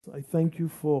I thank you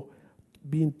for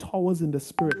being towers in the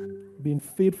spirit, being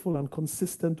faithful and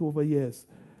consistent over years,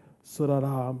 so that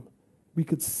we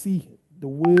could see the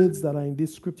words that are in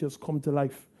these scriptures come to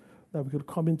life, that we could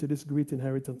come into this great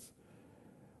inheritance.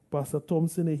 Pastor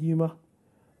Thompson Ehima,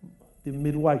 the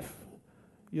midwife.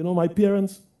 You know, my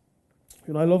parents,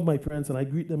 I love my parents and I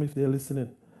greet them if they're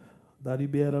listening. Daddy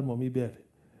Bear and Mommy Bear.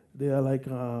 They are like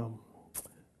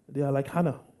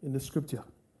Hannah in the scripture,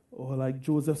 or like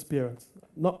Joseph's parents.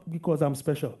 Not because I'm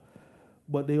special,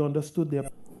 but they understood their,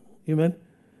 amen?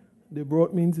 They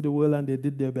brought me into the world and they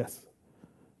did their best.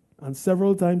 And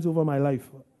several times over my life,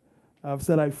 I've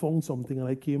said I found something and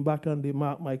I came back and they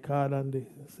marked my card and they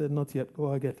said, not yet,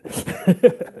 go again.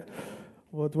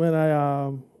 But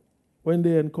when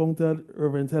they encountered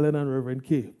Reverend Helen and Reverend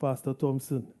K, Pastor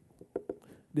Thompson,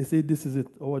 they said, this is it.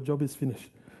 Our job is finished.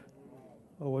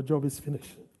 Our job is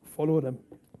finished. Follow them.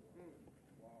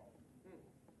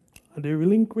 And they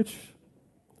relinquish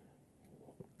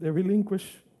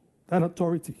that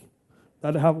authority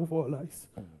that they have over our lives.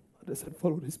 And they said,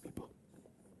 follow these people.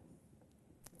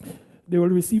 They will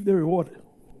receive the reward.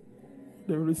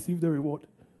 They will receive the reward.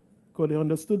 Because they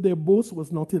understood their boast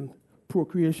was not in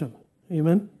procreation.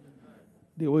 Amen?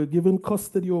 They were given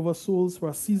custody over souls for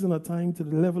a season of time to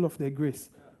the level of their grace.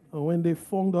 And when they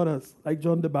found others, like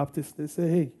John the Baptist, they say,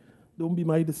 hey, don't be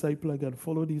my disciple again.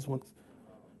 Follow these ones.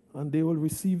 And they will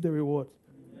receive the reward.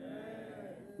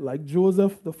 Like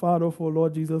Joseph, the father of our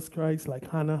Lord Jesus Christ, like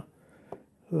Hannah,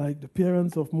 like the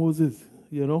parents of Moses,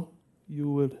 you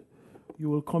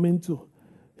will come into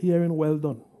hearing well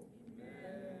done.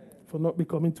 For not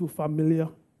becoming too familiar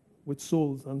with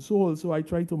souls. And so I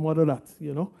try to model that,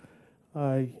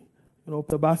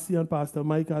 Pastor Basti and Pastor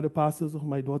Mike are the pastors of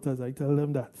my daughters. I tell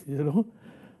them that,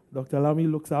 Dr. Lamy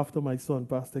looks after my son,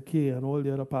 Pastor K, and all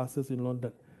the other pastors in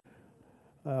London.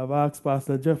 I've asked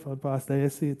Pastor Jeff and Pastor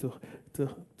Essay to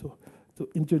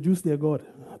introduce their God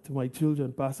to my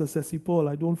children. Pastor Ceci Paul,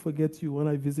 I don't forget you when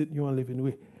I visit you and Living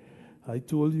Way. I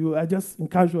told you, in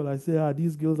casual, I say,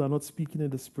 these girls are not speaking in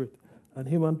the spirit. And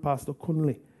him and Pastor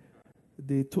Kunle,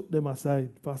 they took them aside.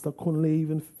 Pastor Kunle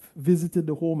even visited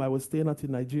the home I was staying at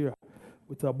in Nigeria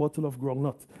with a bottle of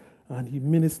groundnut. And he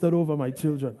ministered over my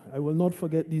children. I will not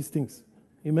forget these things.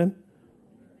 Amen?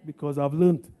 Because I've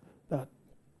learned that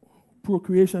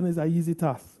procreation is an easy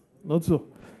task. Not so.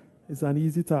 It's an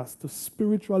easy task to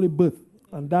spiritually birth.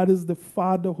 And that is the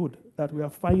fatherhood that we are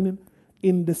finding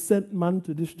in the sent man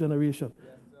to this generation,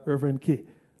 Reverend K.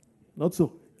 Not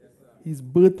so. He's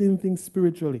birthing things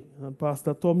spiritually. And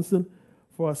Pastor Thompson,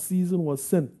 for a season, was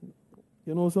sent.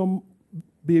 Some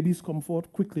babies come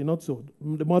forth quickly. Not so.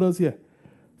 The mothers here.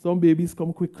 Some babies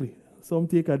come quickly. Some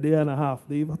take a day and a half.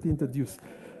 They have to introduce.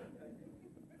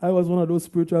 I was one of those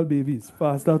spiritual babies.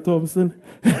 Pastor Thompson.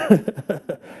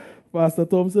 Pastor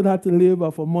Thompson had to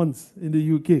labor for months in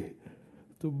the UK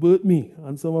to birth me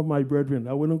and some of my brethren.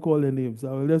 I wouldn't call their names.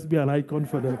 I will just be an icon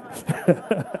for them.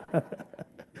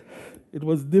 It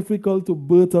was difficult to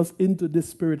birth us into this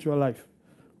spiritual life.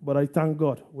 But I thank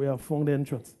God we have found the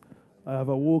entrance. I have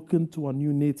awoken to a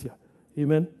new nature.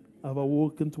 Amen? I have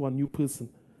awoken to a new person.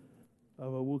 I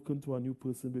have awoken to a new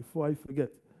person. Before I forget,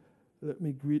 let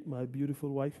me greet my beautiful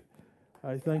wife.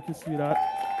 I thank you, sweetheart.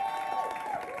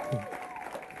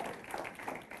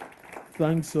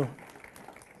 Thanks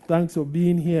for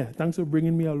being here. Thanks for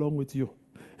bringing me along with you.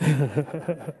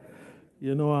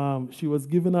 She was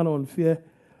given an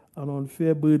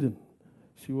unfair burden.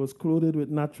 She was clothed with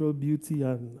natural beauty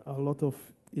and a lot of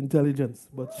intelligence,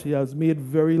 but she has made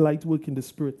very light work in the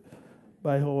spirit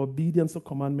by her obedience to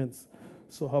commandments.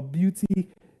 So her beauty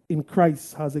in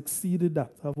Christ has exceeded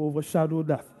that, have overshadowed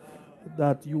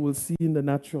that you will see in the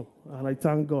natural. And I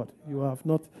thank God. You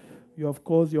have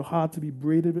caused your heart to be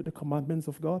braided with the commandments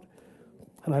of God.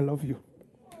 And I love you.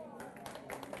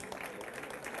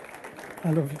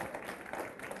 I love you.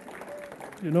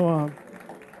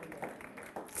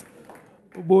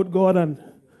 Both God and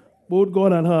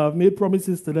her have made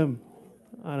promises to them.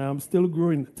 And I'm still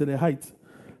growing to the height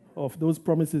of those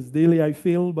promises. Daily I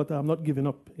fail, but I'm not giving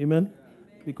up. Amen?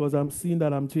 Because I'm seeing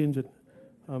that I'm changing.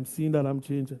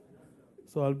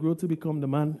 So I'll grow to become the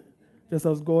man. Just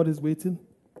as God is waiting,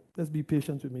 just be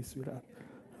patient with me, sweetheart.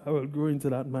 I will grow into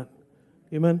that man.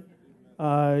 Amen?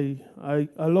 I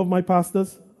love my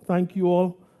pastors. Thank you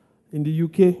all in the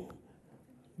UK.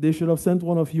 They should have sent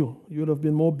one of you. You would have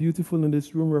been more beautiful in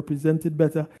this room, represented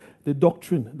better the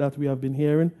doctrine that we have been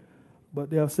hearing. But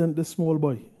they have sent this small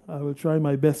boy. I will try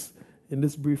my best in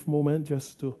this brief moment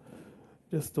just to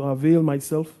avail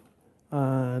myself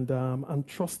and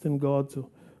trust in God to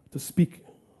speak.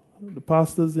 The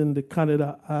pastors in the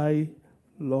Canada, I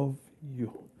love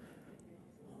you.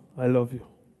 I love you.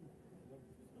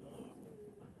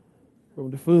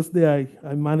 From the first day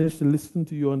I managed to listen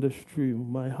to you on the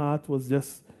stream, my heart was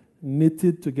just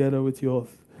knitted together with yours.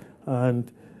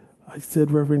 And I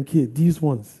said, Reverend K, these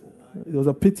ones. It was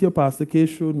a pity Pastor K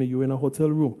showed me you were in a hotel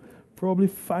room probably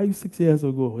 5-6 years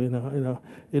ago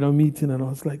in a meeting, and I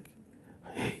was like,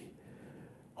 hey,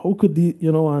 how could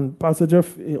and Pastor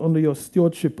Jeff, under your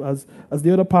stewardship, as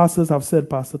the other pastors have said,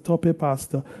 Pastor Tope,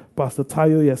 Pastor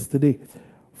Tayo yesterday,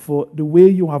 for the way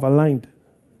you have aligned,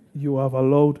 you have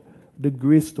allowed the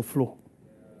grace to flow.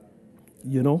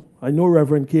 I know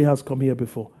Reverend K has come here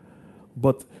before,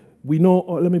 but we know,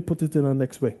 let me put it in the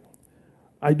next way.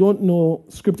 I don't know,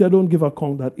 Scripture don't give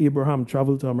account that Abraham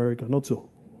traveled to America, not so.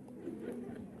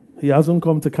 He hasn't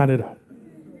come to Canada,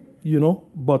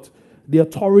 but the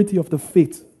authority of the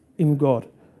faith in God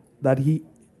that he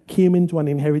came into an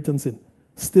inheritance in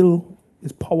still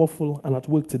is powerful and at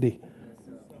work today.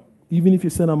 Even if you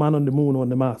send a man on the moon or on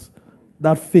the Mars,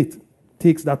 that faith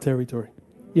takes that territory.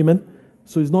 Amen?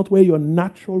 So it's not where your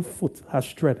natural foot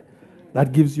has tread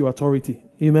that gives you authority.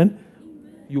 Amen?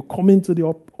 You come into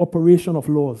the operation of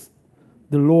laws,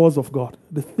 the laws of God,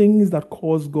 the things that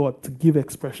cause God to give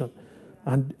expression.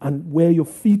 And where your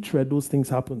feet tread, those things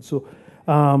happen. So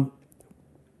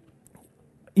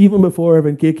even before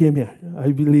Reverend K came here,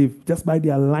 I believe, just by the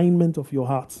alignment of your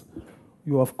hearts,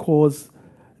 you have caused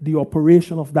the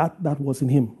operation of that was in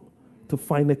him to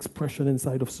find expression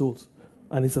inside of souls.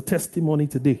 And it's a testimony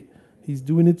today. He's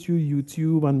doing it through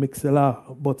YouTube and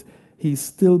Mixlr, but he's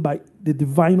still, by the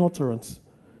divine utterance,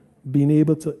 being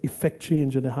able to effect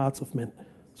change in the hearts of men.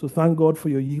 So thank God for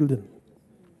your yielding.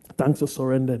 Thanks for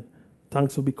surrendering.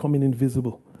 Thanks for becoming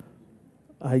invisible.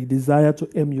 I desire to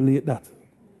emulate that.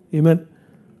 Amen.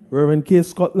 Reverend K,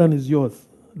 Scotland is yours.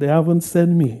 They haven't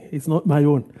sent me. It's not my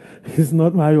own. It's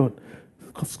not my own.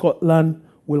 Scotland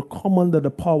will come under the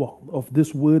power of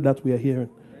this word that we are hearing.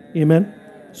 Amen.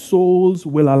 Souls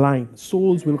will align.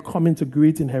 Souls will come into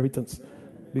great inheritance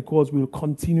because we'll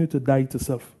continue to die to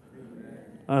self.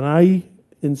 And I,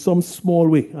 in some small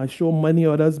way, I show many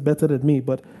others better than me,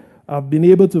 but I've been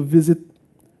able to visit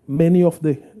many of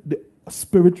the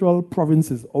spiritual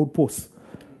provinces, outposts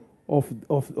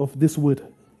of this word.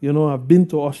 I've been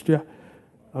to Austria,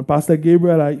 and Pastor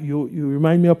Gabriel, you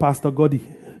remind me of Pastor Goddy.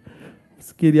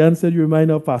 Gideon said you remind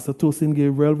me of Pastor Tosin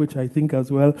Gabriel, which I think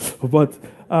as well. But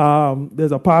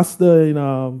there's a pastor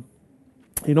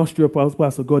in Austria,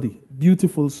 Pastor Goddy,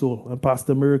 beautiful soul, and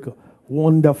Pastor Miracle,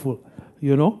 wonderful.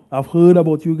 I've heard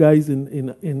about you guys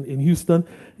in Houston,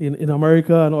 in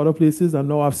America and other places, and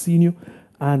now I've seen you.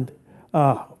 And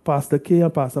Pastor K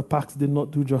and Pastor Pax did not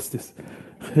do justice.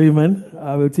 Amen.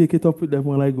 I will take it up with them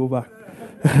when I go back.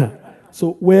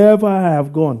 So wherever I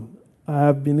have gone, I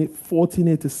have been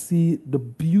fortunate to see the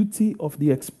beauty of the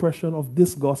expression of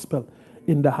this gospel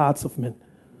in the hearts of men.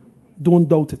 Don't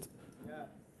doubt it.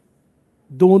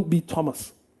 Don't be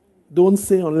Thomas. Don't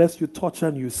say unless you touch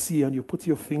and you see and you put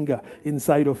your finger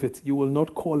inside of it, you will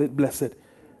not call it blessed.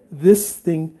 This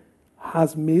thing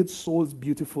has made souls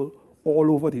beautiful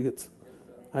all over the earth.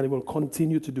 And it will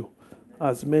continue to do.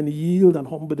 As men yield and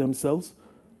humble themselves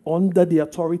under the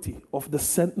authority of the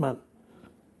sent man.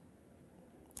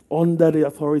 Under the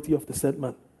authority of the sent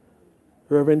man.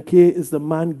 Reverend K is the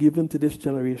man given to this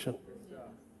generation.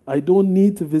 I don't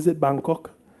need to visit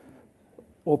Bangkok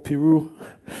or Peru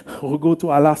or go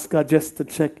to Alaska just to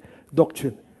check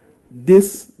doctrine.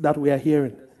 This that we are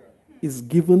hearing is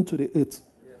given to the earth.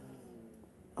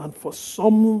 And for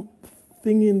something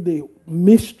in the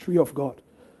mystery of God,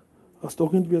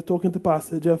 we were talking to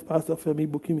Pastor Jeff, Pastor Femi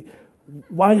Bukimi.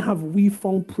 Why have we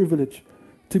found privilege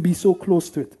to be so close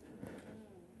to it?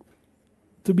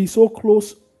 To be so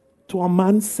close to a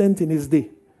man sent in his day.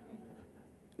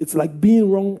 It's like being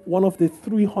wrong, one of the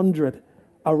 300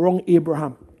 around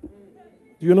Abraham. Do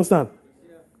you understand?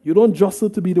 You don't jostle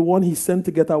to be the one he sent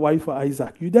to get a wife for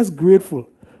Isaac. You're just grateful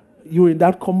you're in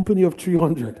that company of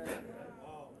 300.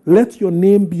 Let your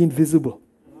name be invisible.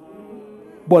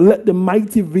 But let the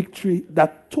mighty victory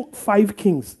that took 5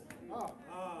 kings,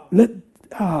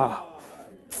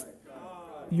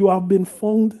 you have been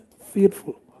found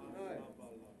faithful.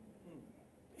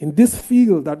 In this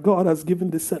field that God has given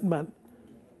the sent man,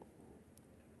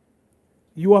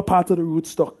 you are part of the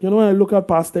rootstock. When I look at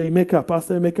Pastor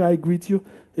Emeka, I greet you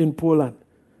in Poland.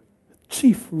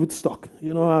 Chief rootstock.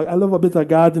 I love a bit of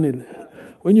gardening.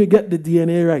 When you get the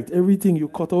DNA right, everything you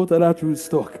cut out of that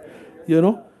rootstock,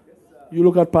 You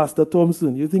look at Pastor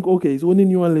Thompson, you think, okay, it's only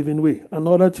New and Living Way.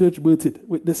 Another church birthed it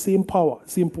with the same power,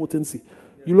 same potency.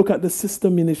 You look at the sister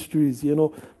ministries,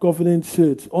 Covenant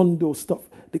Church, on those stuff.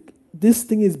 This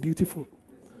thing is beautiful.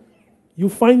 You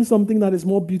find something that is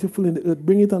more beautiful in the earth,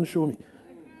 bring it and show me.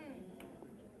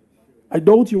 I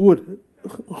doubt you would,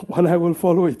 but I will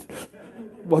follow it.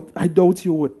 But I doubt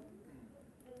you would.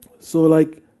 So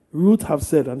like Ruth have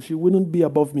said, and she wouldn't be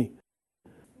above me.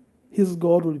 His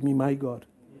God will be my God.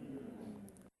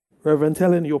 Reverend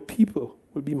Helen, your people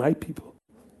will be my people.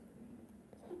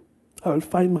 I will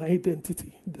find my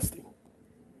identity in this thing.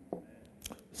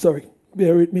 Sorry,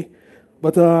 bear with me.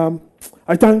 But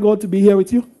I thank God to be here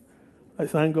with you. I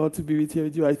thank God to be here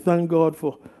with you. I thank God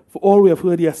for all we have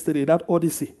heard yesterday, that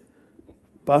Odyssey.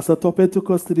 Pastor Tope took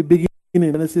us to the beginning,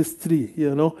 Genesis 3,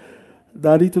 you know.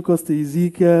 Daddy took us to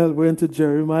Ezekiel, went to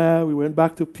Jeremiah, we went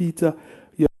back to Peter,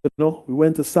 you know. We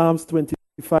went to Psalms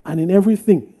 25. And in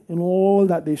everything, in all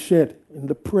that they shared, in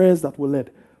the prayers that were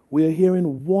led, we are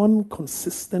hearing one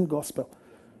consistent gospel.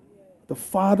 The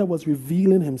Father was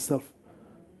revealing himself.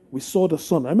 We saw the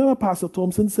Son. I remember Pastor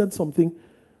Thompson said something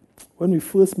when we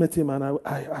first met him, and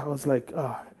I was like,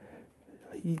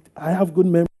 I have good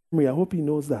memory. I hope he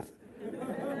knows that.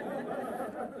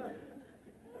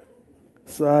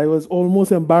 So I was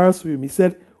almost embarrassed with him. He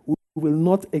said, we will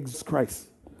not exalt Christ.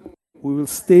 We will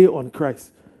stay on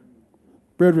Christ.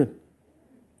 Brethren,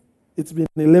 it's been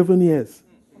 11 years.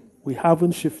 We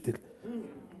haven't shifted.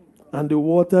 And the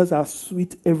waters are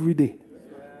sweet every day.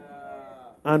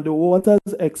 And the waters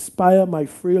expire my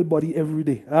frail body every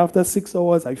day. After 6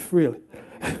 hours, I frail.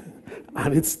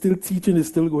 And it's still teaching, is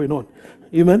still going on.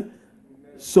 Amen?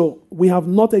 So we have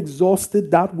not exhausted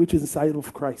that which is inside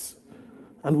of Christ.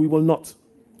 And we will not.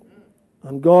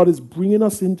 And God is bringing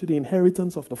us into the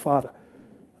inheritance of the Father.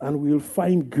 And we will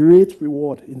find great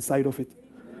reward inside of it.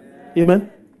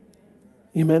 Amen?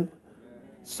 Amen?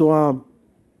 So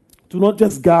do not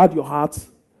just guard your hearts,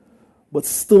 but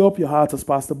stir up your heart, as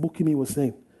Pastor Bukimi was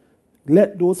saying.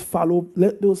 Let those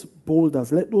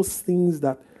boulders, let those things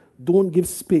that don't give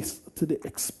space to the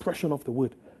expression of the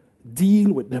word,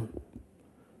 deal with them.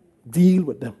 Deal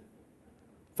with them.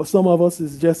 For some of us,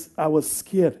 it's just, I was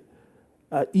scared.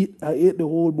 I ate the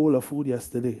whole bowl of food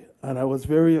yesterday, and I was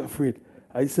very afraid.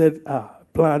 I said,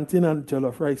 plantain and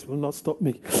jollof rice will not stop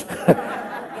me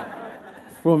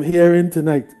from hearing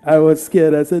tonight. I was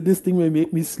scared. I said, this thing may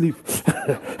make me sleep.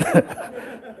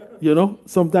 You know,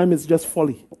 sometimes it's just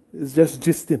folly. It's just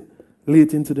gisting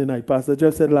late into the night. Pastor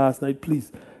Jeff said last night,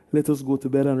 please, let us go to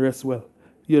bed and rest well.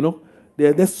 You know,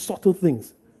 there's subtle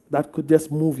things that could just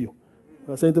move you.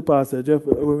 I was saying to Pastor Jeff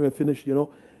when we finished, you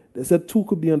know, they said 2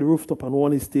 could be on the rooftop and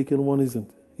 1 is taken, 1 isn't.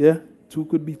 Yeah? 2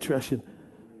 could be trashing.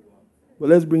 But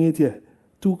let's bring it here.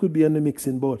 2 could be on the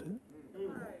mixing board.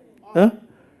 Huh?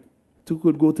 2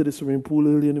 could go to the swimming pool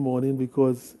early in the morning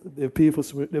because they pay for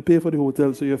the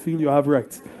hotel, so you feel you have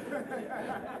rights.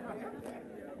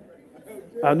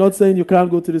 I'm not saying you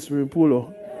can't go to the swimming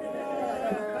pool,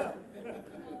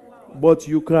 but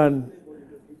you can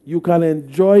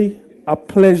enjoy a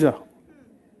pleasure.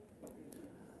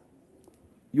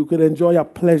 You could enjoy a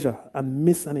pleasure and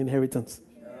miss an inheritance.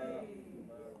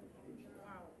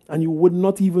 And you would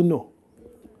not even know.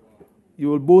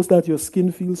 You will boast that your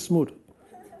skin feels smooth.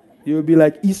 You will be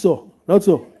like Esau. Not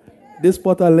so. This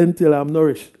pot of lentil, I'm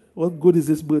nourished. What good is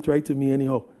this birthright to me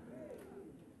anyhow?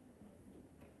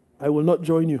 I will not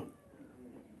join you.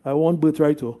 I want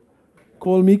birthright too.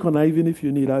 Call me conniving if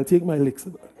you need. I'll take my licks.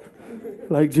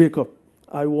 Like Jacob.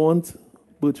 I want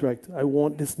birthright. I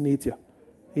want this nature.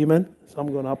 Amen? So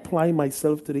I'm going to apply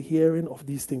myself to the hearing of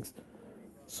these things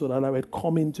so that I will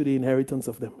come into the inheritance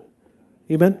of them.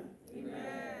 Amen? Amen.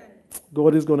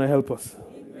 God is going to help us.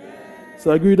 Amen.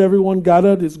 So I greet everyone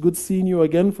gathered. It's good seeing you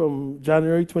again from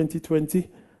January 2020.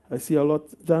 I see a lot.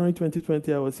 January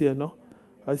 2020 I was here, no?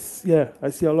 I see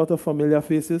a lot of familiar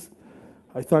faces.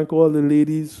 I thank all the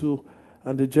ladies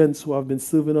and the gents who have been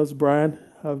serving us. Brian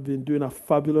have been doing a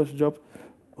fabulous job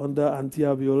under Auntie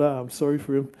Abiola. I'm sorry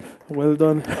for him. Well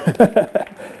done.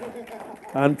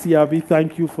 Auntie Abby,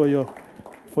 thank you for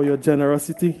your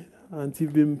generosity. Auntie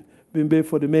Bimbe,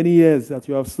 for the many years that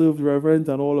you have served Reverend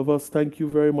and all of us, thank you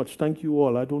very much. Thank you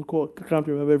all. I can't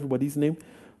remember everybody's name.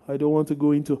 I don't want to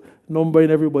go into numbering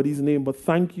everybody's name, but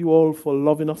thank you all for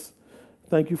loving us.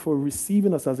 Thank you for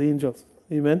receiving us as angels.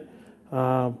 Amen.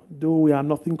 Though we are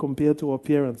nothing compared to our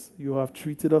parents, you have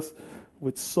treated us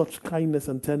with such kindness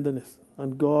and tenderness,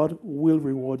 and God will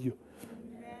reward you.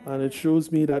 And it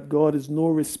shows me that God is no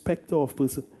respecter of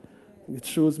person. It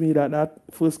shows me that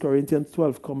 1 Corinthians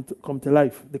 12 come to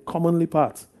life. The commonly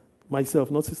parts,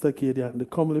 myself, not Sister Kadia, the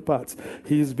commonly parts,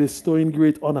 He is bestowing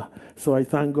great honor. So I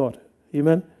thank God.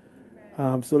 Amen.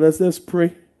 So let's just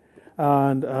pray.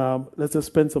 And let's just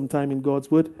spend some time in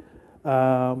God's word.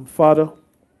 Father,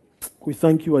 we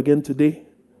thank you again today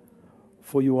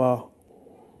for you are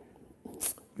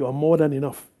You are more than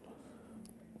enough.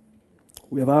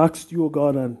 We have asked you, O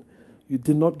God, and you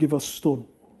did not give us stone.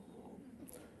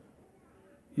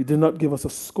 You did not give us a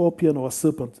scorpion or a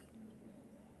serpent.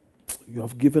 You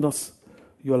have given us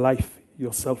your life,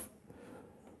 yourself.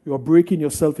 You are breaking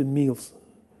yourself in meals.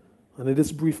 And in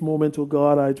this brief moment, oh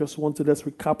God, I just want to just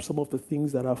recap some of the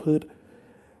things that I've heard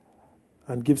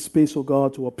and give space, oh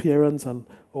God, to our parents and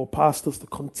our pastors to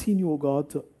continue, oh God,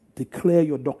 to declare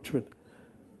your doctrine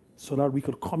so that we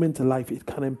could come into life. It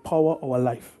can empower our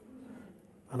life.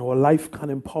 And our life can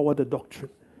empower the doctrine.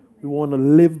 We want to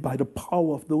live by the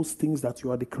power of those things that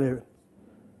you are declaring.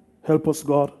 Help us,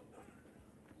 God.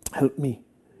 Help me.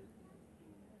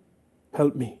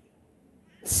 Help me.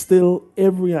 Still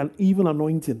every and even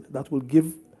anointing that will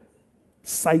give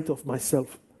sight of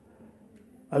myself.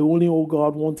 I only, oh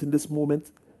God, want in this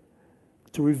moment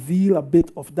to reveal a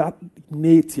bit of that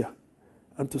nature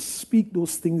and to speak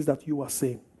those things that you are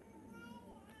saying.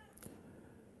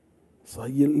 So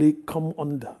I come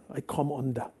under, I come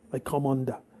under, I come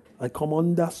under. I come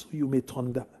under so you may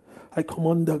thunder. I come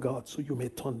under, God, so you may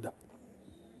thunder.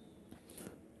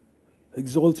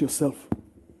 Exalt yourself.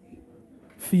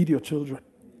 Feed your children.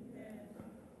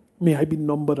 May I be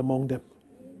numbered among them.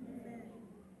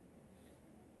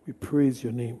 We praise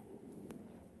your name.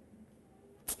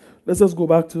 Let's just go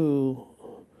back to,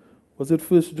 was it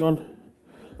 1 John?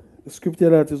 The scripture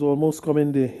that is almost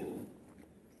coming there.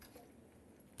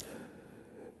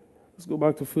 Let's go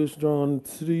back to 1 John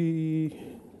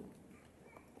 3.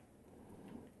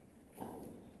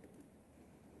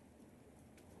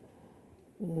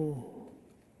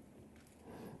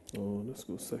 Let's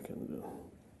go second.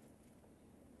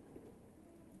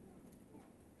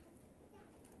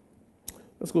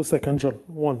 Let's go 2 John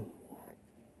 1.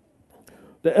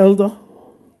 The elder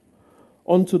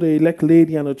unto the elect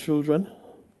lady and her children,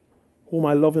 whom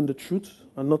I love in the truth,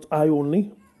 and not I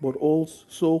only, but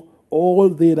also all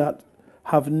they that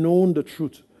have known the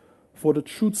truth, for the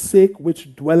truth's sake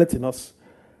which dwelleth in us,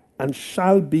 and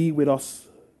shall be with us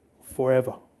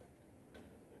forever.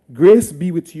 Grace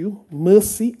be with you,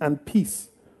 mercy and peace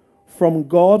from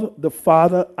God the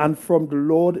Father and from the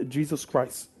Lord Jesus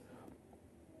Christ,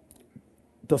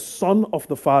 the Son of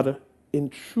the Father, in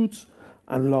truth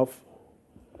and love.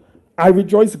 I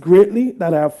rejoice greatly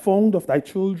that I have found of thy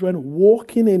children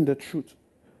walking in the truth,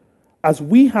 as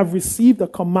we have received a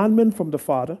commandment from the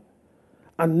Father.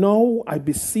 And now I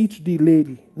beseech thee,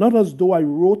 lady, not as though I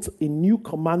wrote a new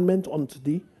commandment unto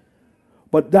thee,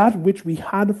 but that which we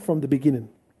had from the beginning,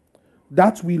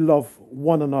 that we love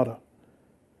one another.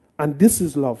 And this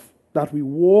is love, that we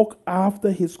walk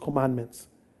after his commandments.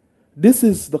 This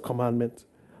is the commandment,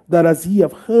 that as ye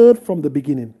have heard from the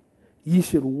beginning, ye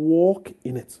should walk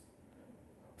in it.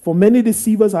 For many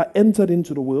deceivers are entered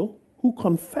into the world, who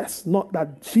confess not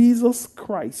that Jesus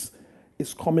Christ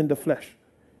is come in the flesh.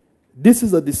 This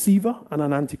is a deceiver and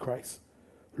an antichrist.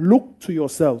 Look to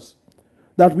yourselves,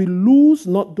 that we lose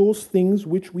not those things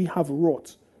which we have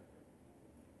wrought,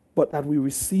 but that we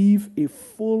receive a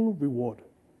full reward.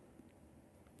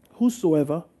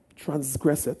 Whosoever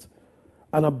transgresseth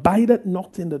and abideth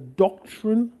not in the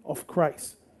doctrine of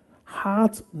Christ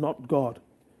hath not God.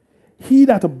 He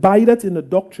that abideth in the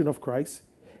doctrine of Christ,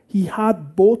 he hath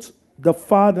both the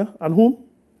Father and whom?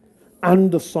 And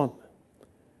the Son.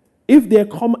 If there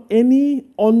come any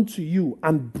unto you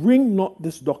and bring not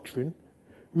this doctrine,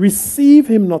 receive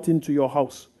him not into your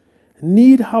house.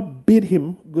 Neither bid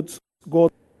him good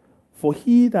God, for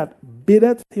he that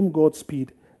biddeth him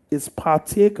Godspeed is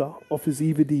partaker of his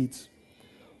evil deeds.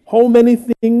 How many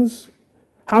things,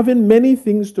 having many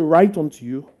things to write unto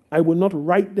you, I will not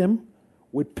write them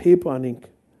with paper and ink,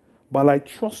 but I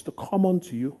trust to come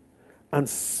unto you and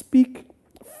speak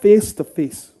face to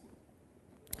face,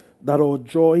 that our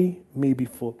joy may be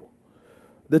full.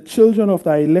 The children of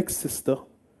thy elect sister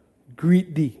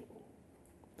greet thee.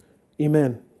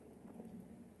 Amen.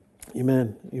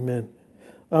 Amen. Amen.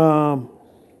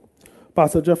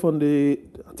 Pastor Jeff, I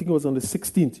think it was on the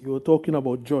 16th, you were talking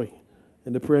about joy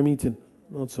in the prayer meeting,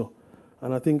 not so.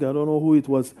 And I think, I don't know who it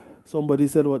was, somebody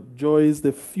said what joy is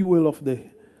the fuel of the,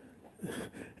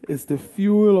 it's the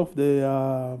fuel of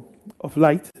the, of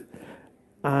light,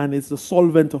 and it's the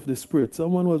solvent of the spirit.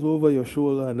 Someone was over your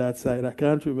shoulder on that side. I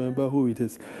can't remember who it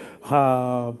is.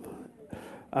 And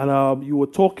you were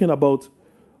talking about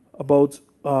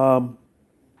the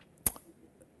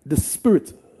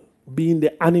spirit being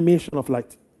the animation of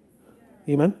light.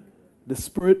 Amen? The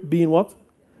spirit being what?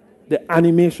 The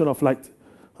animation of light.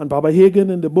 And Baba Hagen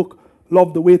in the book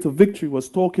Love the Way to Victory was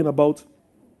talking about,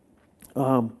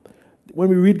 when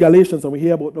we read Galatians and we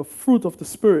hear about the fruit of the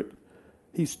spirit,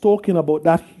 he's talking about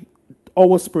that,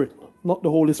 our spirit, not the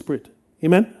Holy Spirit.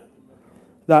 Amen?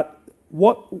 That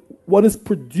what is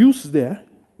produced there,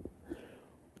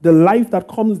 the life that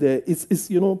comes there is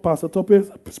Pastor Tope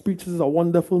preaches a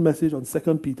wonderful message on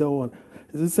 2 Peter 1.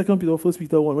 Is it 2 Peter or 1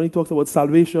 Peter 1 when he talks about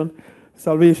salvation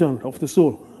of the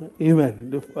soul?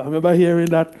 Amen. I remember hearing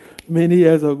that many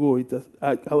years ago.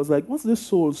 I was like, what's this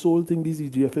soul thing these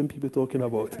EGFM people talking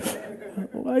about?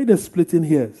 Why they're splitting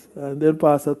hairs? And then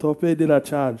Pastor Tope did a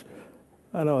charge.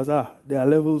 And I was, there are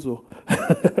levels. Oh.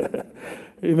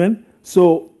 Amen.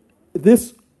 So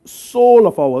this soul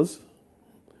of ours,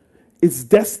 its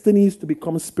destiny is to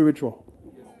become spiritual.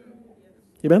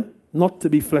 Amen? Not to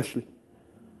be fleshly.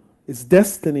 Its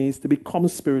destiny is to become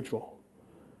spiritual.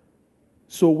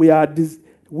 So we are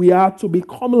to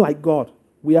become like God.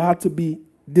 We are to be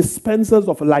dispensers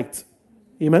of light.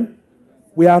 Amen?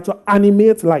 We are to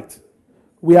animate light.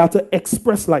 We are to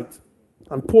express light.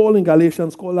 And Paul in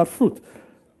Galatians called that fruit.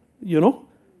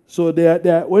 So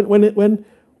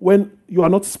when you are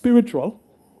not spiritual,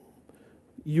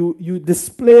 you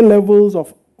display levels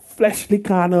of fleshly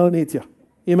carnal nature.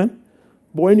 Amen?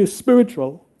 But when you're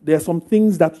spiritual, there are some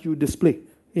things that you display.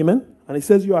 Amen? And he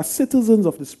says you are citizens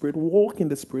of the Spirit, walk in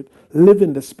the Spirit, live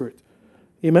in the Spirit.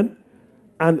 Amen?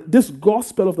 And this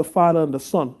gospel of the Father and the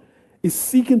Son is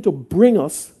seeking to bring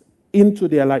us into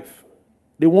their life.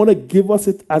 They want to give us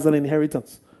it as an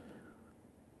inheritance.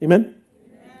 Amen?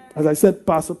 As I said,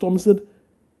 Pastor Thompson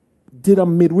did a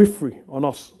midwifery on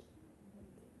us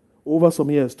over some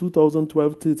years,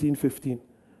 2012, 13, 15,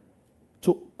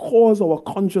 to cause our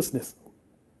consciousness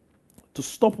to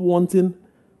stop wanting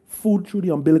food through the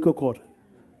umbilical cord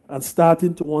and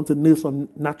starting to want to nurse on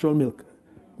natural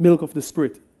milk of the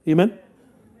Spirit. Amen?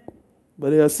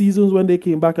 But there are seasons when they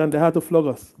came back and they had to flog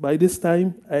us. By this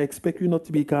time, I expect you not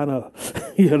to be carnal.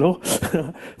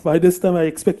 By this time, I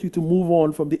expect you to move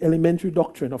on from the elementary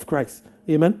doctrine of Christ.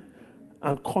 Amen?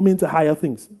 And come into higher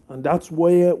things. And that's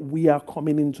where we are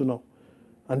coming into now.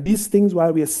 And these things,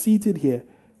 while we are seated here,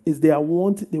 is they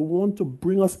want to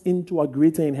bring us into a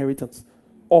greater inheritance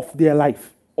of their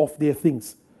life, of their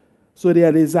things. So they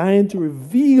are designed to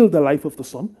reveal the life of the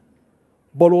Son,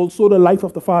 but also the life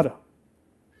of the Father.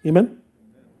 Amen?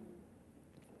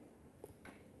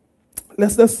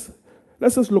 Let's just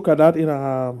look at that in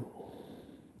a...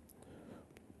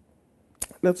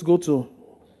 Let's go to...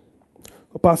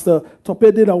 Pastor Tope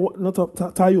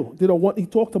he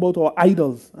talked about our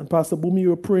idols, and Pastor Bumi, you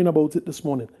were praying about it this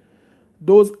morning.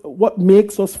 What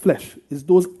makes us flesh is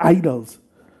those idols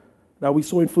that we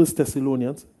saw in 1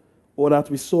 Thessalonians or that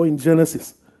we saw in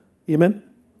Genesis. Amen?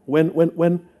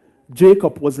 When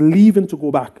Jacob was leaving to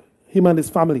go back, him and his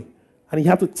family, and he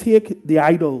had to take the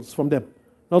idols from them.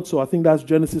 Not so, I think that's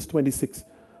Genesis 26.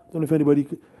 I don't know if anybody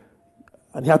could.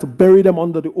 And he had to bury them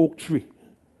under the oak tree.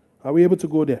 Are we able to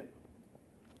go there?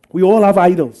 We all have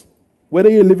idols. Whether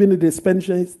you live in the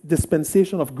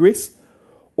dispensation of grace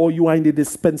or you are in the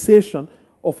dispensation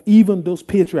of even those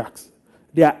patriarchs.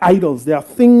 They are idols. They are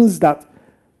things that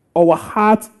our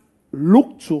heart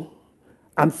look to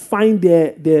and find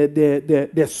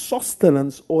their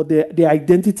sustenance or their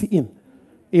identity in.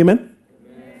 Amen?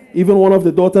 Even one of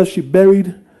the daughters, she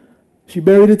buried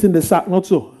it in the sack. Not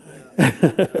so.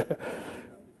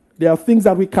 There are things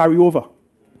that we carry over.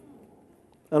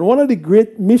 And one of the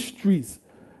great mysteries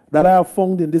that I have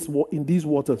found in these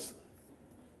waters,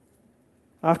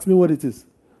 ask me what it is.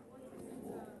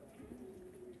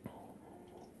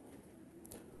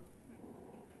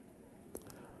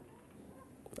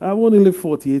 I've only lived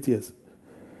 48 years.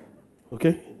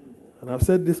 Okay? And I've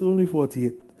said this only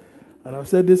 48. And I've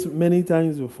said this many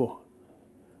times before.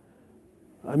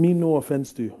 I mean no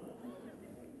offense to you.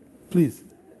 Please,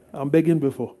 I'm begging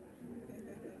before.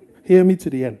 Hear me to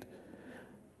the end.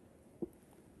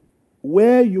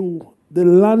 The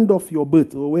land of your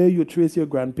birth, or where you trace your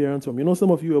grandparents from. You know,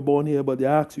 some of you were born here, but they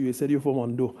asked you said you're from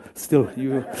Ondo. Still,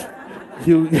 you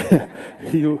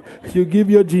give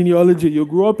your genealogy. You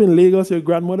grew up in Lagos, your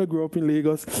grandmother grew up in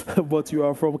Lagos, but you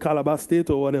are from Calabar State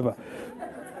or whatever.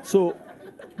 So,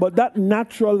 but that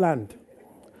natural land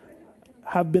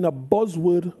have been a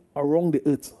buzzword around the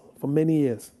earth for many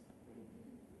years.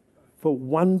 For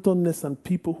wantonness and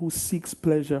people who seeks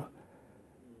pleasure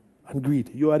and greed.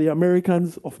 You are the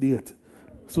Americans of the earth,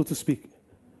 so to speak.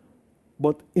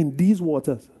 But in these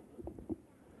waters,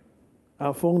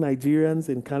 I found Nigerians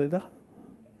in Canada,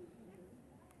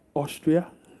 Austria,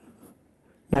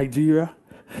 Nigeria,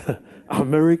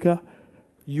 America,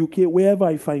 UK, wherever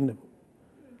I find them.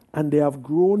 And they have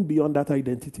grown beyond that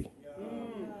identity.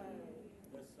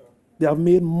 They have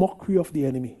made mockery of the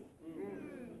enemy.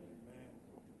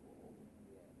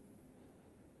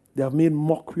 They have made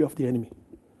mockery of the enemy.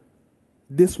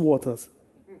 these waters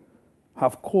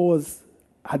have caused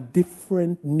a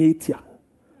different nature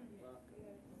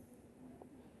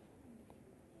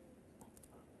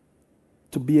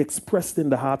to be expressed in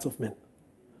the hearts of men.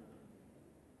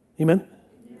 Amen?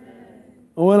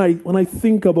 And when I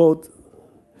think about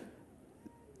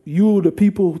you, the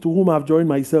people to whom I've joined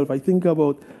myself, I think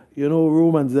about,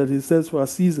 Romans, that it says for a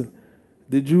season,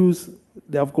 the Jews,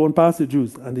 they have gone past the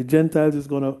Jews, and the Gentiles is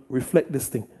going to reflect this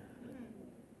thing.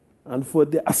 And for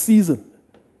a season,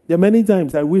 there are many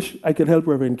times I wish I could help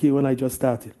Reverend K when I just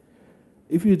started.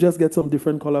 If you just get some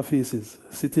different color faces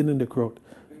sitting in the crowd,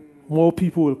 more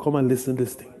people will come and listen to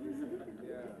this thing.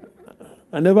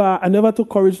 I never took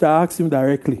courage to ask him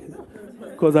directly,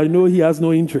 because I know he has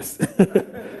no interest.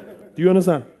 Do you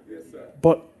understand? Yes, sir.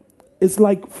 But it's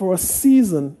like for a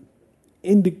season,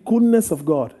 in the goodness of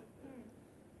God,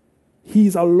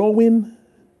 he's allowing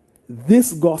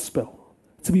this gospel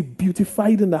to be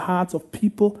beautified in the hearts of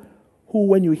people who,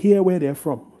 when you hear where they're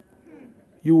from,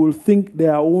 you will think they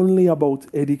are only about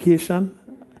education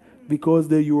because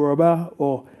they're Yoruba,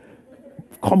 or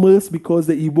commerce because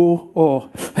they're Igbo, or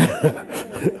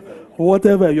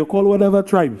whatever, you call whatever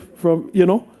tribe from,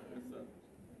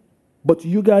 But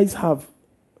you guys have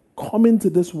come into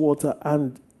this water,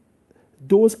 and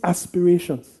those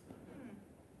aspirations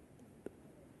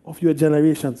of your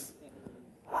generations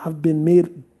have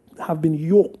been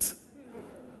yoked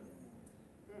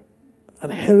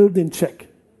and held in check.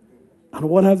 And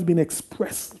what has been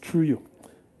expressed through you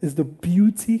is the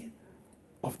beauty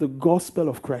of the gospel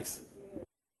of Christ.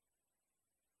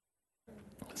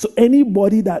 So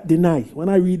anybody that deny, when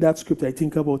I read that scripture, I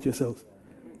think about yourselves,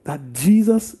 that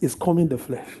Jesus is come in the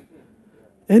flesh.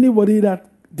 Anybody that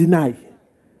deny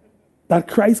that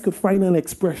Christ could find an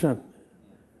expression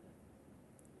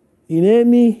in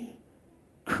any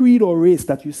creed or race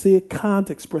that you say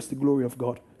can't express the glory of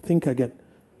God, think again.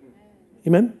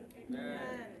 Amen? Amen.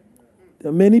 There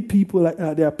are many people,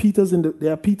 there are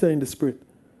Peter in the spirit.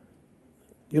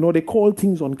 They call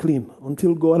things unclean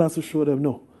until God has to show them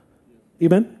no.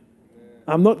 Amen?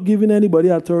 I'm not giving anybody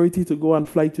authority to go and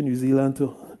fly to New Zealand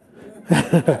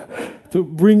to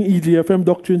bring EGFM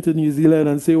doctrine to New Zealand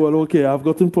and say, well, okay, I've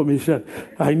gotten permission.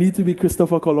 I need to be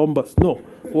Christopher Columbus. No.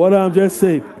 What I'm just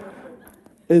saying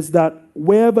is that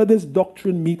wherever this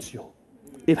doctrine meets you,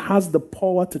 it has the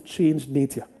power to change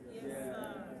nature.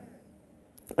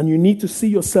 And you need to see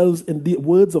yourselves in the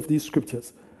words of these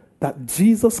scriptures, that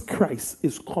Jesus Christ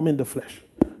is come in the flesh.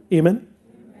 Amen?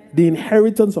 The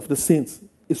inheritance of the saints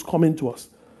is coming to us.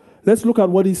 Let's look at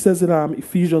what he says in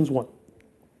Ephesians 1.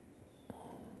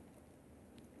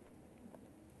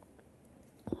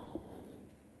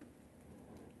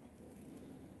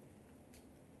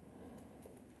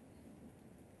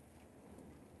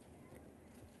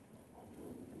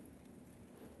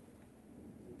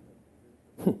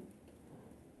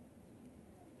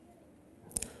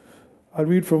 I'll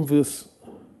read from verse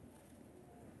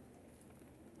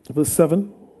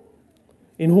 7.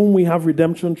 In whom we have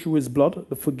redemption through his blood,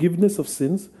 the forgiveness of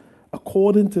sins,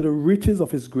 according to the riches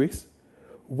of his grace,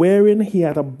 wherein he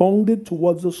had abounded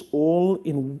towards us all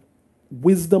in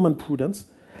wisdom and prudence,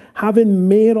 having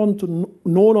made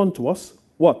known unto us,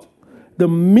 what? The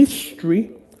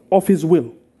mystery of his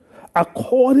will,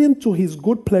 according to his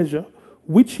good pleasure,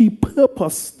 which he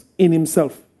purposed in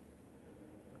himself,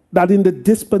 that in the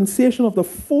dispensation of the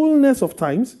fullness of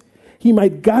times, he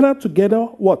might gather together,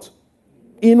 what?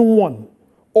 In one.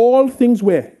 All things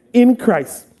were in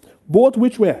Christ, both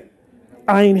which were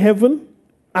are in heaven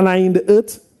and are in the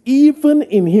earth, even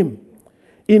in him,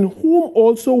 in whom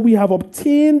also we have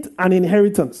obtained an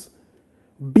inheritance,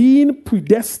 being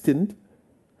predestined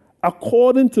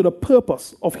according to the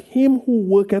purpose of him who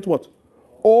worketh what?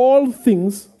 All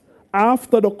things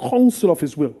after the counsel of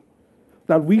his will,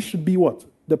 that we should be what?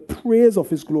 The praise of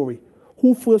his glory,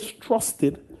 who first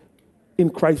trusted in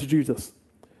Christ Jesus.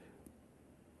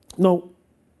 Now,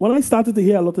 when I started to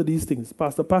hear a lot of these things,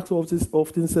 Pastor Pax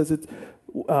often says it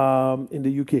in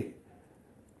the UK.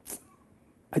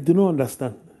 I do not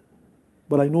understand,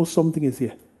 but I know something is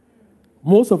here.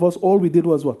 Most of us, all we did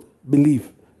was what?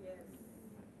 Believe. Yes.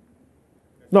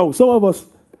 Now, some of us,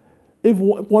 if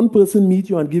one person meet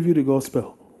you and give you the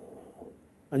gospel,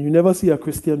 and you never see a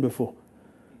Christian before,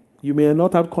 you may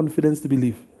not have confidence to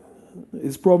believe.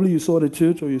 It's probably you saw the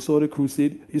church or you saw the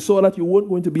crusade. You saw that you weren't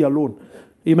going to be alone.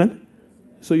 Amen?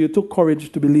 So you took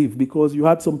courage to believe because you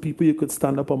had some people you could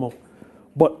stand up among.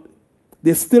 But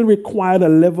they still required a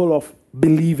level of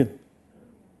believing.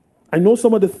 I know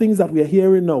some of the things that we are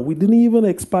hearing now, we didn't even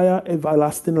expire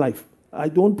everlasting life. I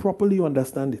don't properly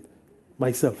understand it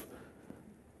myself.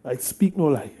 I speak no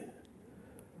lie.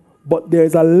 But there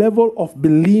is a level of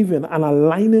believing and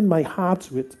aligning my heart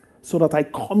with so that I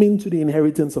come into the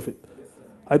inheritance of it.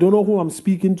 I don't know who I'm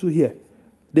speaking to here.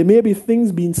 There may be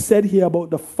things being said here about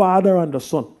the Father and the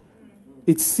Son.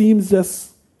 It seems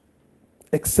just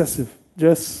excessive,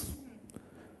 just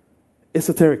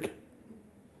esoteric.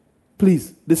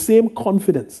 Please, the same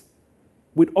confidence.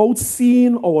 Without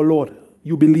seeing our Lord,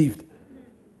 you believed.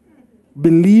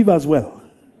 Believe as well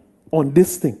on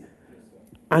this thing,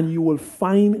 and you will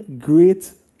find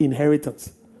great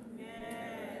inheritance.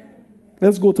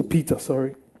 Let's go to Peter,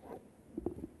 sorry.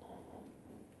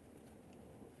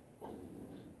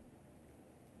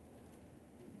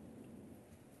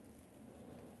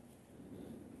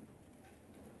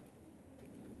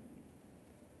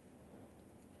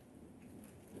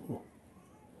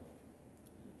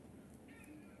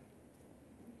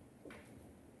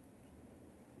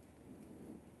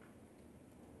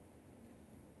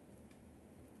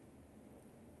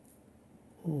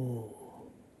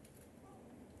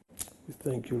 We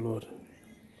thank you, Lord.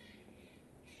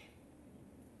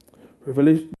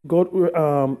 Revelation,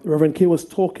 Reverend K was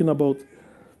talking about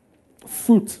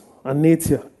fruit and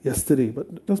nature yesterday,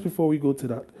 but just before we go to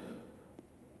that,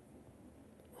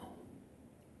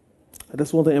 I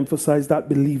just want to emphasize that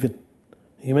believing.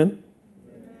 Amen?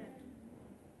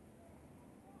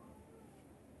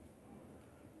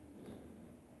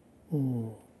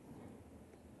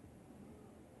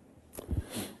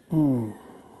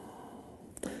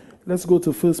 Let's go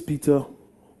to 1 Peter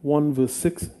 1 verse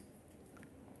 6.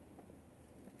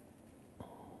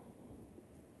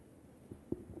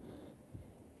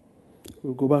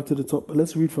 We'll go back to the top, but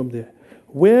let's read from there.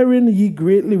 Wherein ye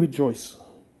greatly rejoice,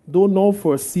 though now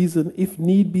for a season, if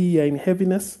need be, ye are in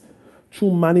heaviness,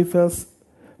 through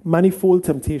manifold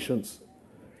temptations,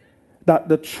 that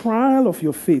the trial of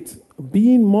your faith,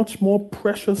 being much more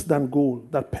precious than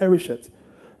gold that perisheth,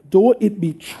 though it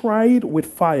be tried with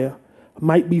fire,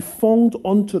 might be found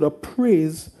unto the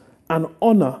praise and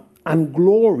honor and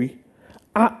glory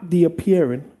at the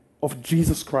appearing of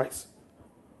Jesus Christ,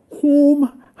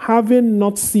 whom having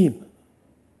not seen,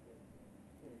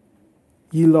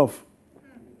 ye love,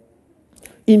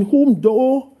 in whom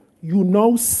though you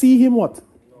now see him what?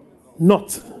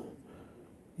 Not.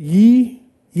 Ye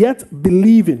yet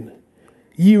believing,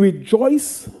 ye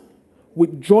rejoice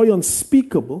with joy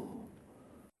unspeakable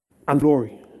and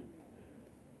glory,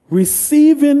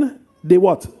 receiving the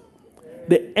what?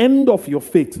 The end of your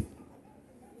faith,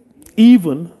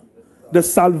 even the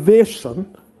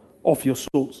salvation of your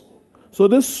souls. So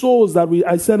this souls that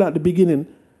I said at the beginning,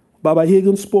 Baba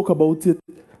Hagen spoke about it,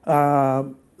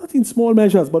 not in small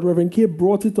measures, but Reverend K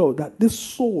brought it out, that this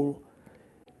soul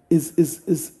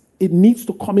it needs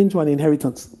to come into an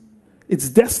inheritance. Its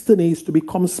destiny is to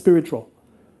become spiritual.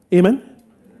 Amen?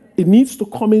 It needs to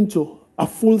come into a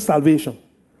full salvation.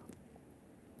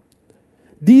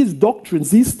 These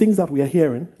doctrines, these things that we are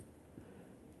hearing,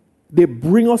 they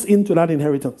bring us into that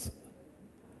inheritance.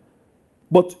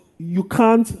 But you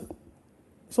can't,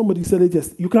 somebody said it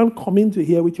just, you can't come into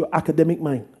here with your academic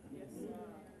mind.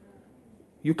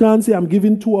 You can't say, I'm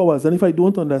giving 2 hours, and if I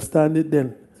don't understand it,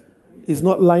 then it's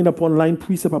not line upon line,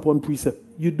 precept upon precept.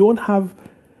 You don't have,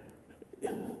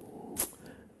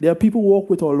 there are people who walk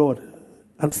with our Lord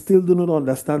and still do not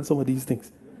understand some of these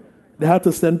things. They had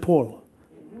to send Paul.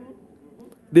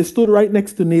 They stood right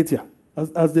next to nature.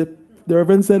 As the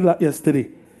Reverend said that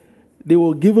yesterday. They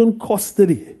were given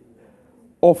custody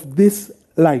of this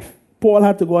life. Paul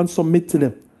had to go and submit to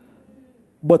them.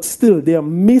 But still, there are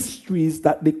mysteries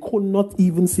that they could not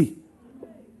even see.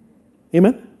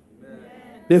 Amen?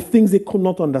 There are things they could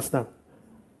not understand.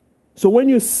 So when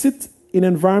you sit in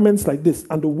environments like this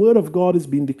and the word of God is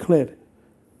being declared,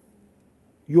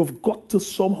 you've got to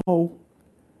somehow,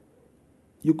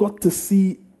 you got to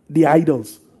see the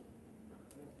idols.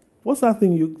 What's that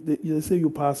thing you say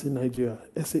you pass in Nigeria?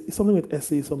 Essay, something with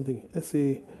essay something.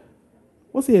 Essay.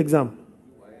 What's the exam?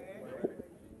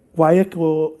 WAEC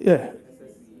or, yeah.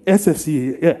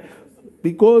 SSE, yeah.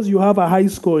 Because you have a high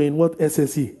score in what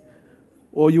SSE,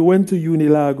 or you went to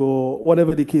Unilag or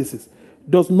whatever the case is,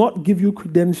 does not give you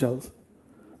credentials.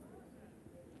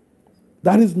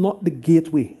 That is not the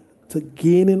gateway to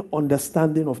gaining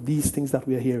understanding of these things that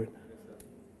we are hearing.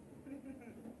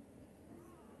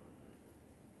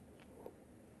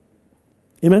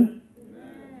 Amen?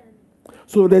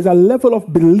 So there's a level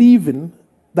of believing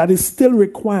that is still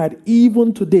required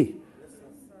even today.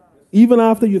 Even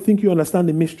after you think you understand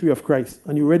the mystery of Christ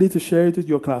and you're ready to share it with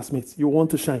your classmates, you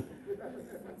want to shine.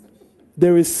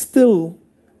 There is still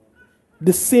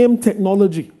the same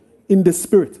technology in the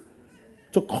spirit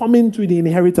to come into the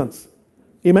inheritance.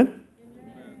 Amen?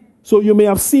 So you may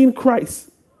have seen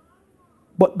Christ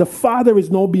but the Father is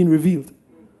now being revealed.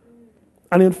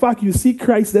 And in fact, you see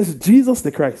Christ, there's Jesus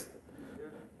the Christ.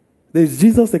 There's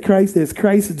Jesus the Christ, there's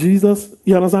Christ Jesus,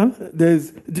 you understand?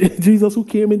 There's Jesus who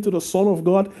came into the Son of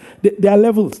God. There are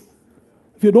levels.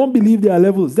 If you don't believe there are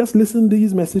levels, just listen to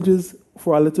these messages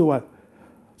for a little while.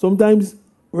 Sometimes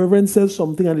Reverend says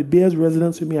something and it bears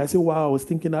resonance with me. I say, wow, I was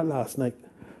thinking that last night.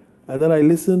 And then I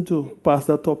listen to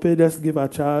Pastor Tope just give a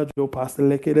charge, or Pastor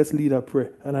Leke just lead a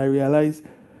prayer. And I realize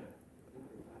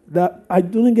that I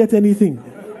didn't get anything.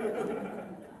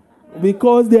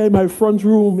 Because they're in my front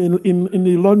room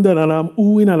in London and I'm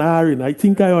oohing and ahhing, I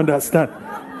think I understand.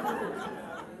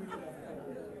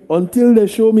 Until they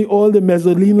show me all the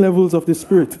mezzanine levels of the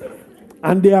Spirit.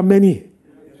 And there are many.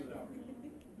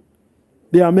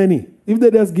 There are many. If they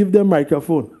just give them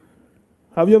microphone.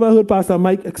 Have you ever heard Pastor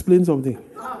Mike explain something?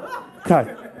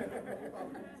 Kai,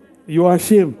 you are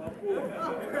ashamed.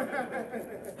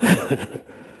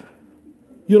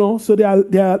 So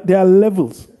there are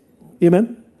levels.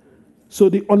 Amen? So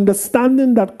the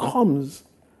understanding that comes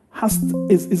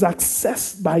is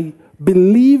accessed by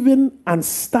believing and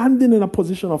standing in a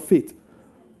position of faith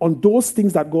on those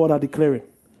things that God are declaring.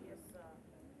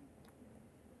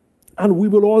 And we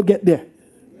will all get there.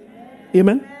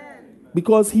 Amen?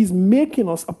 Because he's making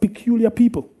us a peculiar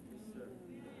people.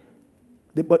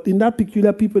 But in that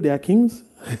peculiar people, there are kings,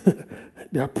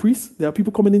 there are priests, there are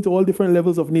people coming into all different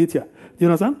levels of nature. Do you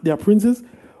understand? There are princes.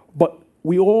 But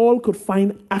we all could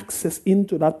find access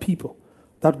into that people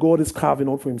that God is carving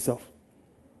out for himself.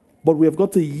 But we have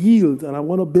got to yield, and I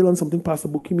want to build on something Pastor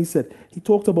Bukimi said. He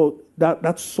talked about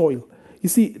that soil. You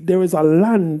see, there is a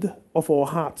land of our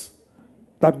hearts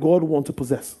that God wants to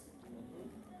possess.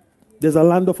 There's a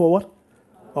land of our what?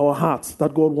 Our hearts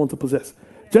that God wants to possess.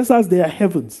 Just as there are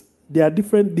heavens, there are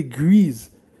different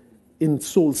degrees in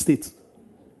soul states.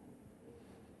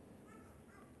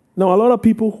 Now, a lot of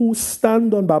people who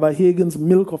stand on Baba Hagen's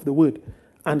milk of the word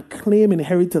and claim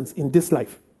inheritance in this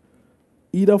life,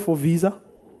 either for visa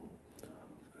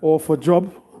or for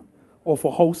job or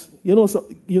for house.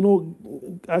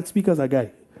 I speak as a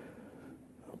guy.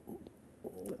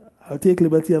 I'll take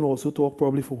liberty and also talk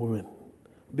probably for women.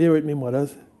 Bear with me,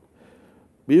 mothers.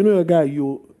 But a guy,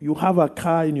 you have a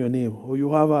car in your name or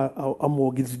you have a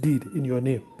mortgage deed in your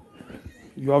name.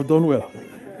 You have done well.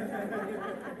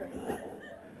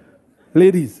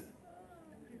 Ladies,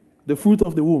 the fruit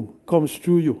of the womb comes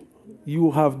through you. You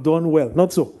have done well.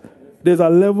 Not so. There's a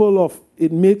level of,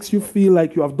 it makes you feel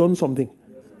like you have done something.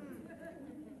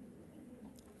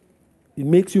 It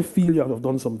makes you feel you have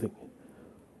done something.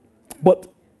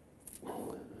 But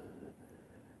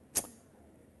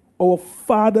our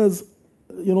fathers,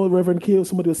 Reverend K,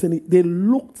 somebody was saying, they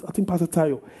looked, I think Pastor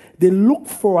Tayo, they looked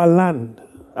for a land,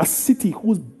 a city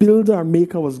whose builder and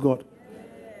maker was God.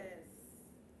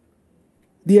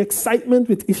 The excitement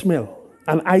with Ishmael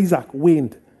and Isaac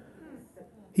waned.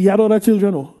 He had other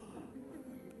children,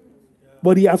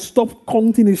 but he had stopped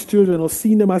counting his children or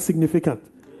seeing them as significant.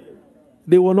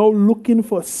 They were now looking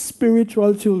for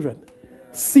spiritual children,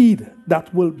 seed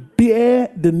that will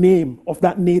bear the name of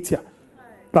that nature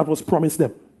that was promised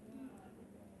them.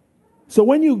 So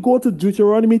when you go to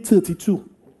Deuteronomy 32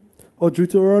 or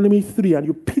Deuteronomy 3 and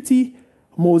you pity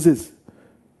Moses,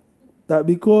 that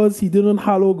because he didn't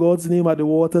hallow God's name at the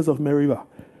waters of Meribah,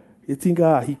 you think,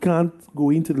 he can't go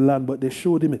into the land, but they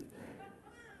showed him it.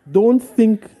 Don't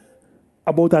think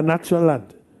about a natural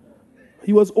land.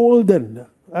 He was old then.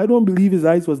 I don't believe his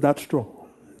eyes was that strong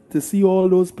to see all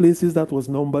those places that was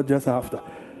numbered just after.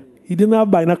 He didn't have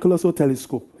binoculars or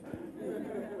telescope.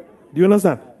 Do you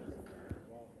understand?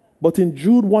 But in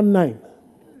Jude 1:9,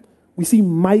 we see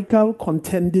Michael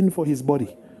contending for his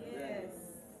body.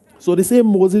 So the same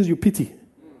Moses you pity.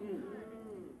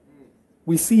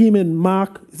 We see him in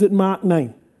Mark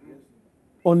 9?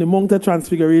 On the Mount of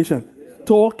Transfiguration,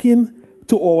 talking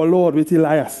to our Lord with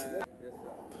Elias.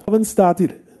 Haven't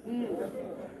started.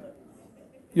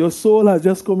 Your soul has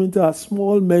just come into a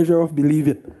small measure of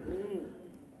believing.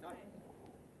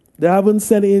 They haven't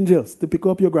sent angels to pick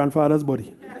up your grandfather's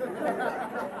body.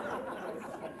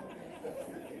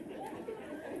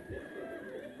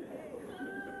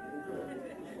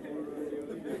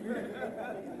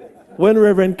 When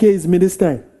Reverend K is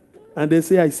ministering and they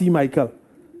say, I see Michael,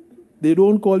 they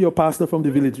don't call your pastor from the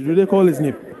village. Do they call his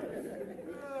name?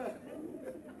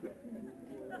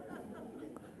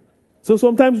 So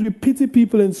sometimes we pity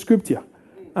people in scripture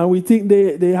and we think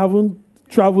they haven't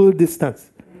traveled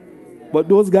distance. But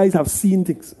those guys have seen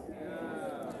things.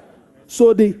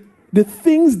 So the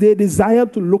things they desire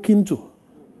to look into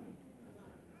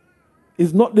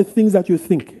is not the things that you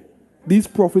think. These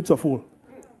prophets of old,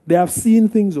 they have seen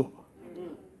things.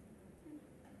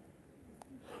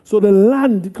 So the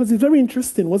land, because it's very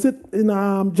interesting, was it in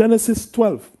Genesis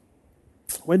 12?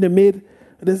 When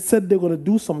they said they're going to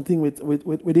do something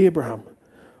with Abraham.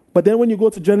 But then when you go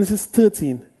to Genesis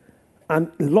 13,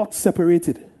 and Lot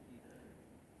separated,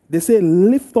 they say,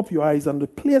 lift up your eyes on the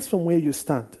place from where you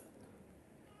stand.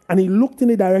 And he looked in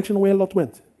the direction where Lot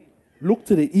went. Look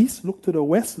to the east, look to the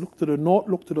west, look to the north,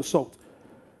 look to the south.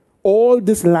 All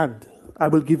this land I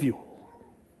will give you.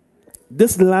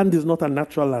 This land is not a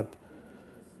natural land.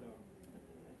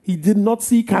 He did not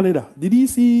see Canada. Did he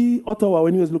see Ottawa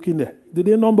when he was looking there? Did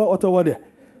they number Ottawa there?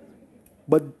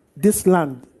 But this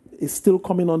land is still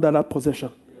coming under that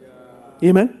possession. Yeah.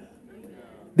 Amen? Yeah.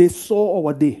 They saw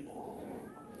our day.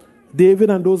 David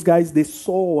and those guys, they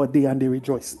saw our day and they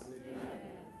rejoiced.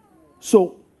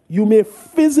 So, you may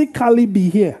physically be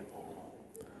here,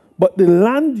 but the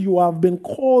land you have been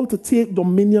called to take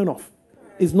dominion of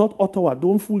is not Ottawa.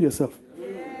 Don't fool yourself.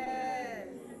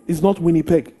 It's not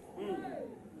Winnipeg.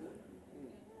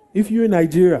 If you're in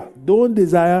Nigeria, don't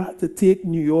desire to take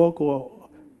New York or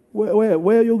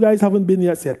where you guys haven't been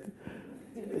yet.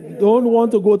 Don't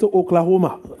want to go to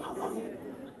Oklahoma.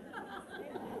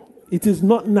 It is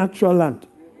not natural land.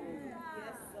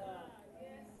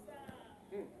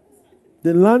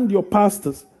 The land your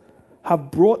pastors have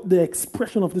brought the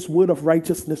expression of this word of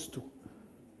righteousness to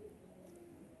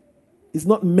is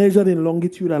not measured in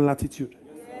longitude and latitude.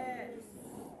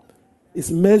 It's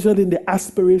measured in the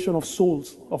aspiration of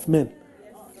souls of men.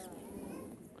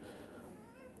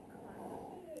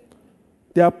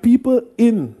 There are people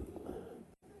in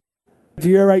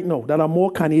Nigeria right now that are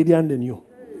more Canadian than you.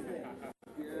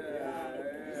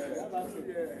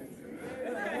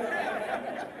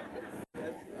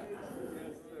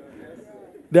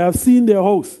 They have seen their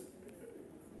house.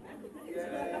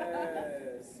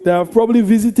 They have probably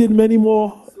visited many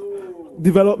more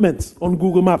developments on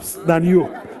Google Maps than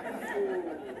you.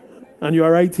 And you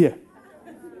are right here.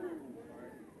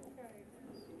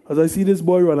 As I see this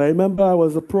boy run, I remember I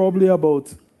was probably about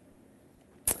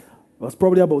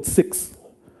 6.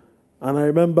 And I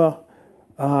remember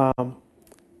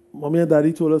Mommy and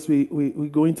Daddy told us we're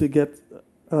going to get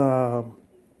our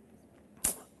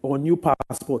new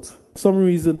passports. For some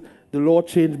reason, the law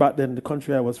changed back then, the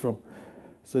country I was from.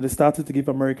 So they started to give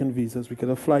American visas. We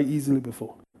could fly easily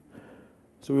before.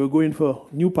 So we were going for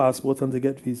new passports and to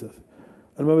get visas.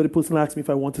 I remember the person asked me if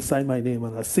I want to sign my name.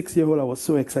 And as a 6-year-old, I was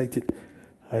so excited.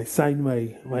 I signed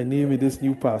my name with this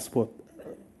new passport.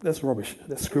 That's rubbish.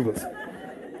 That's scribbles.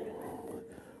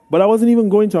 But I wasn't even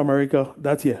going to America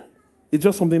that year. It's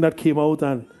just something that came out,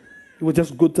 and it was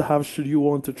just good to have should you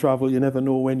want to travel. You never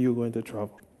know when you're going to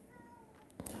travel.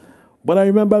 But I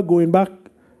remember going back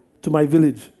to my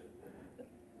village,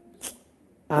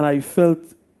 and I felt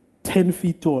 10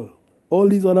 feet tall. All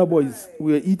these other boys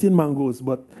were eating mangoes,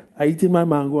 but I eating my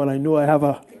mango, and I know I have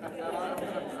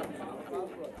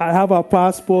a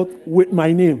passport with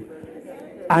my name,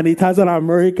 and it has an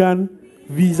American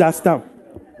visa stamp.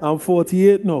 I'm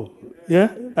 48 now.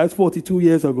 Yeah, that's 42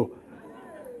 years ago.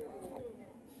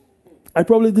 I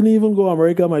probably didn't even go to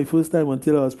America my first time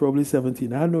until I was probably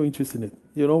 17. I had no interest in it.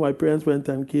 You know, my parents went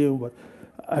and came, but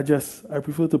I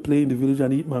prefer to play in the village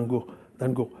and eat mango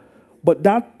than go. But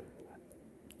that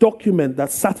document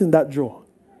that sat in that drawer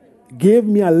gave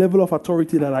me a level of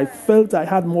authority that I felt I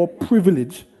had more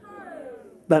privilege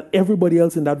than everybody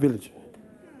else in that village.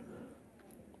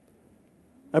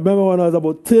 I remember when I was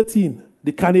about 13,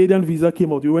 the Canadian visa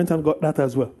came out. We went and got that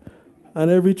as well. And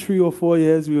every 3 or 4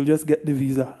 years, we'll just get the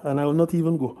visa, and I will not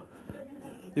even go.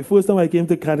 The first time I came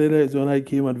to Canada is when I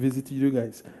came and visited you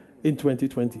guys in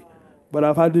 2020. But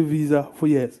I've had the visa for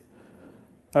years.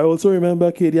 I also remember,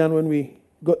 Kadian, when we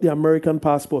got the American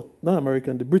passport. Not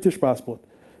American, the British passport.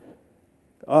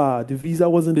 The visa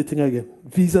wasn't the thing again.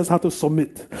 Visas had to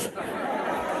submit.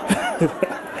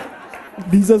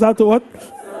 Visas had to what?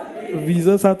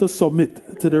 Visas had to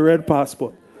submit to the red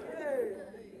passport.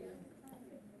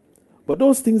 But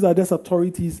those things are just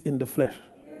authorities in the flesh.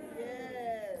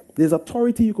 There's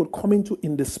authority you could come into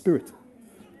in the spirit.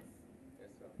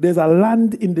 There's a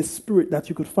land in the spirit that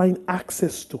you could find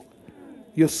access to.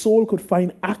 Your soul could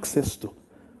find access to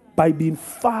by being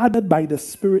fathered by the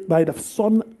Spirit, by the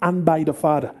Son, and by the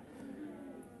Father.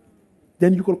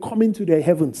 Then you could come into their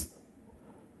heavens.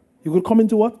 You could come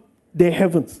into what? Their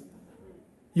heavens.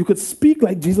 You could speak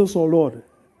like Jesus our Lord.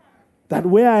 That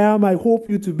where I am, I hope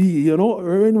you to be. You know,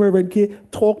 when Reverend K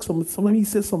talks, sometimes he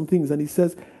says some things and he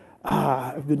says,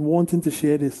 I've been wanting to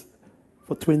share this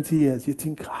for 20 years. You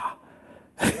think,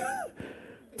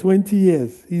 20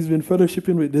 years. He's been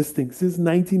fellowshipping with this thing since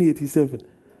 1987.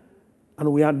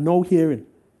 And we are now hearing.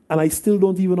 And I still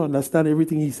don't even understand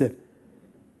everything he said.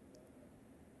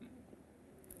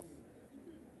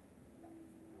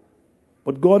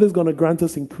 But God is going to grant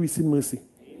us increasing mercy.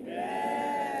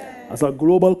 Amen. As a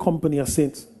global company of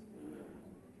saints,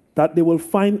 that they will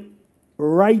find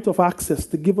right of access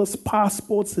to give us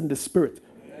passports in the spirit.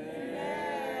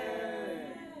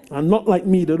 Amen. And not like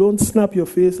me, they don't snap your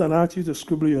face and ask you to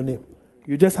scribble your name.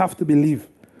 You just have to believe.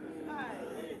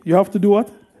 You have to do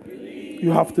what? Believe.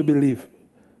 You have to believe.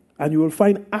 And you will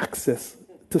find access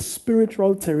to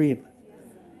spiritual terrain.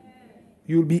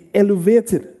 You'll be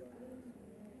elevated.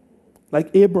 Like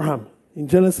Abraham in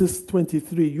Genesis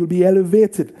 23. You'll be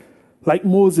elevated. Like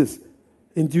Moses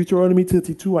in Deuteronomy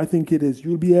 32, I think it is.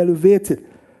 You'll be elevated.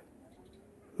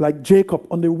 Like Jacob,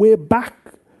 on the way back,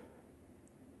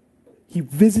 he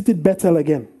visited Bethel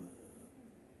again.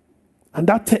 And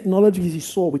that technology he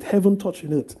saw with heaven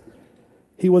touching it,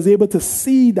 he was able to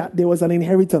see that there was an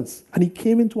inheritance. And he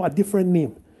came into a different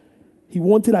name. He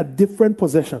wanted a different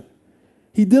possession.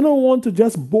 He didn't want to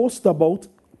just boast about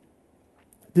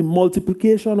the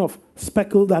multiplication of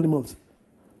speckled animals.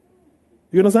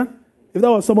 You understand? If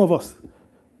that was some of us,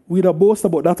 we'd have boast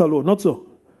about that alone. Not so.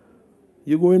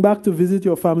 You're going back to visit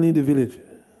your family in the village,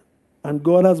 and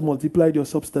God has multiplied your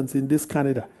substance in this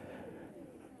Canada.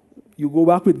 You go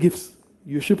back with gifts.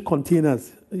 You ship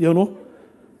containers, you know.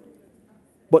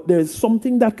 But there is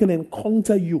something that can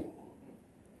encounter you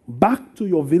back to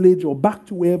your village or back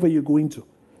to wherever you're going to.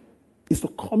 Is to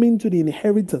come into the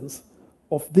inheritance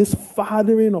of this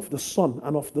fathering of the Son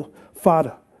and of the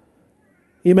Father.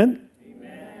 Amen?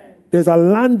 Amen? There's a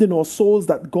land in our souls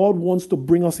that God wants to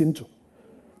bring us into.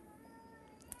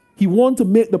 He wants to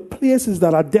make the places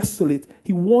that are desolate,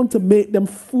 He wants to make them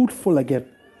fruitful again.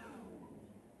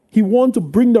 He wants to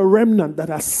bring the remnant that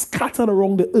are scattered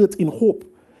around the earth in hope.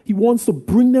 He wants to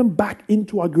bring them back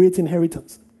into a great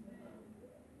inheritance.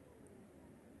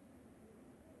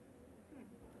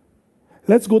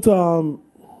 Let's go to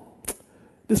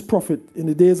this prophet in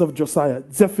the days of Josiah,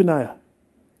 Zephaniah.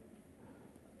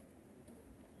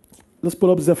 Let's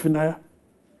pull up Zephaniah.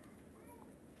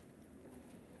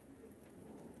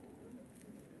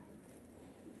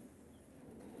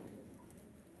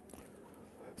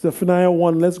 Zephaniah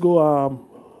 1, let's go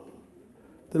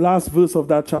the last verse of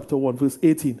that chapter 1, verse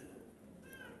 18.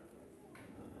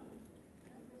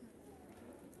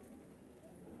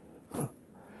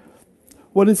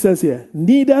 What it says here,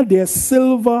 neither their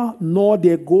silver nor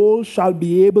their gold shall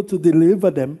be able to deliver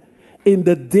them in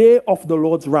the day of the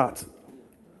Lord's wrath.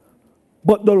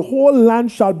 But the whole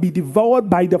land shall be devoured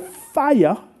by the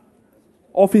fire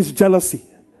of his jealousy.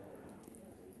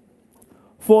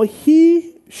 For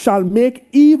he shall make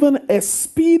even a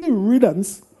speedy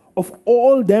riddance of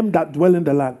all them that dwell in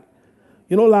the land.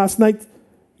 You know, last night,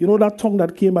 you know that tongue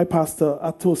that came by Pastor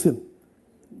Atosin,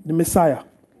 the Messiah.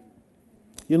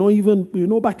 You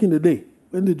know, back in the day,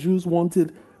 when the Jews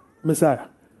wanted Messiah.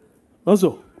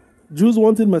 Also, Jews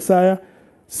wanted Messiah.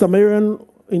 Samaritan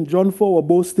in John 4 were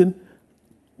boasting.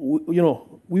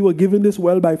 We were given this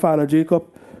well by Father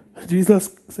Jacob.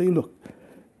 Jesus said, look,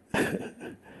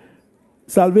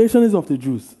 salvation is of the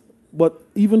Jews. But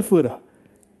even further,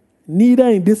 neither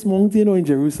in this mountain or in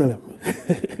Jerusalem.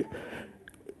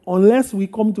 Unless we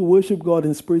come to worship God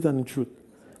in spirit and in truth.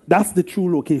 That's the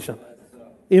true location.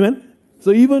 Amen?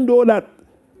 So even though that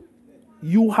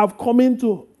you have come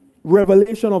into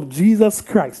revelation of Jesus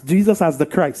Christ, Jesus as the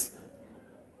Christ,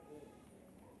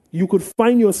 you could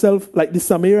find yourself like the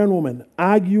Samaritan woman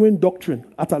arguing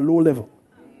doctrine at a low level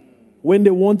when they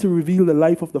want to reveal the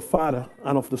life of the Father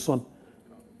and of the Son.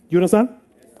 You understand?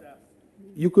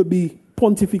 You could be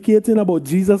pontificating about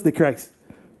Jesus the Christ,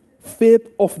 faith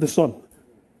of the Son,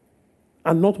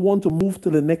 and not want to move to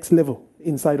the next level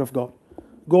inside of God.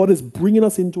 God is bringing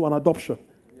us into an adoption,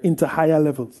 into higher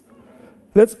levels.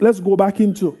 Let's go back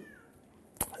into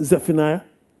Zephaniah,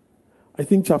 I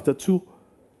think chapter 2,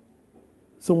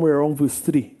 somewhere around verse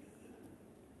 3.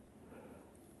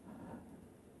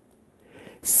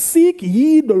 Seek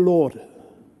ye the Lord,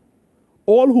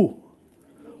 all who?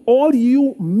 All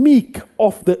you meek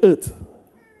of the earth,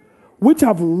 which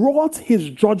have wrought his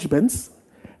judgments,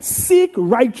 seek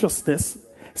righteousness,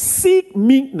 seek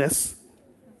meekness.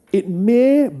 It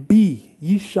may be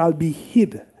ye shall be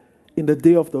hid in the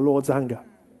day of the Lord's anger.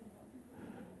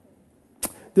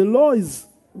 The law is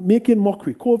making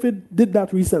mockery. COVID did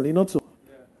that recently, not so.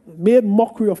 Made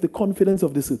mockery of the confidence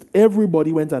of this earth.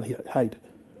 Everybody went and hid.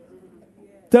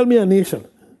 Tell me a nation.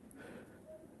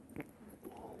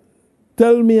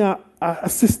 Tell me a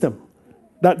system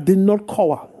that did not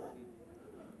cower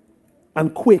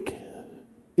and quake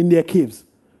in their caves.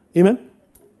 Amen?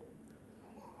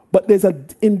 But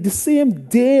in the same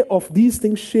day of these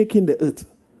things shaking the earth,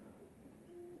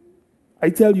 I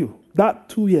tell you, that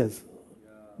 2 years,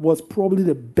 was probably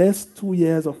the best 2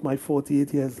 years of my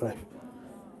 48 years life.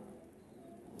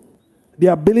 The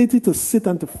ability to sit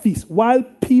and to feast while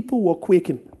people were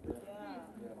quaking.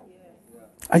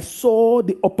 I saw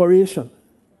the operation.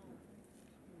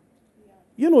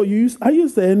 You know, I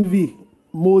used to envy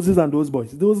Moses and those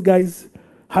boys. Those guys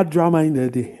had drama in their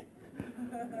day.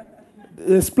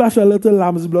 They splash a little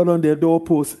lamb's blood on their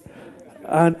doorpost.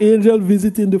 An angel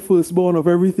visiting the firstborn of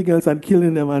everything else and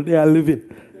killing them, and they are living.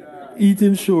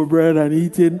 Eating showbread and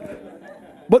eating.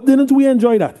 But didn't we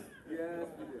enjoy that?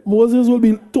 Moses will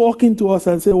be talking to us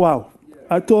and say, wow,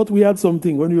 I thought we had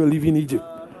something when we were leaving Egypt.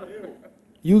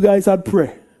 You guys had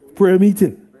prayer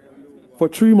meeting for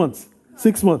 3 months,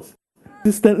 6 months,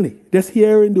 consistently, just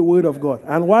hearing the word of God.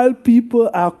 And while people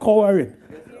are cowering,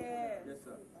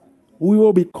 we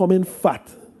were becoming fat.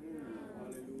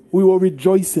 We were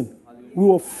rejoicing. We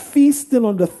were feasting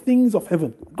on the things of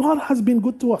heaven. God has been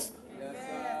good to us.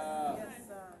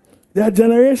 There are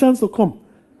generations to come.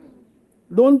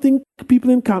 Don't think people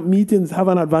in camp meetings have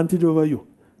an advantage over you.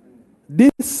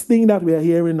 This thing that we are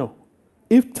hearing now,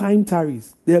 if time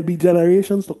tarries, there'll be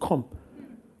generations to come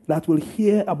that will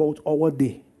hear about our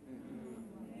day.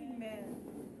 Amen.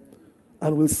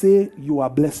 And will say, you are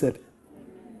blessed.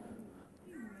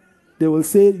 They will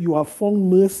say, you have found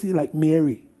mercy like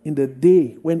Mary in the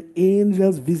day when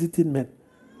angels visited men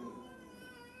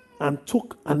and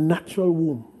took a natural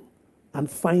womb and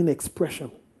find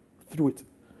expression through it.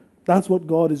 That's what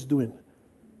God is doing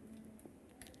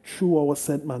through our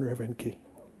sent man, Reverend K.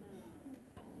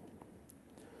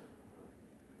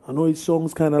 I know his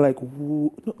song's kind of like,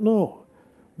 no.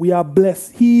 We are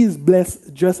blessed. He is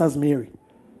blessed just as Mary.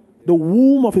 The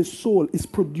womb of his soul is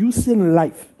producing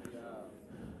life.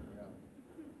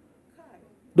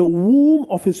 The womb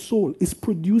of his soul is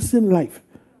producing life,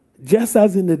 just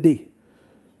as in the day.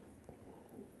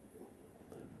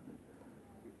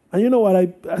 And you know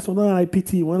what? Sometimes I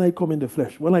pity him when I come in the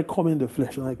flesh. When I come in the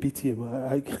flesh and I pity him,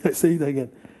 I say it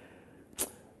again.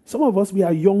 Some of us, we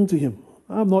are young to him.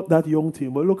 I'm not that young to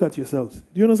him, but look at yourselves.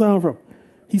 Do you understand where I'm from?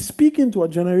 He's speaking to a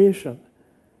generation.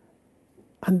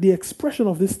 And the expression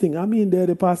of this thing, I mean, they're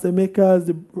the pastor makers,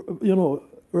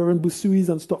 Reverend Busuis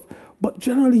and stuff. But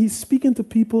generally, he's speaking to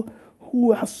people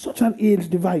who have such an age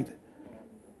divide.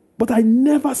 But I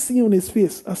never see on his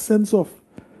face a sense of,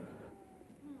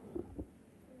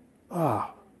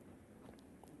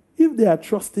 if they are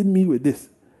trusting me with this,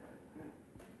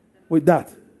 with that,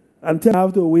 until I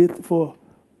have to wait for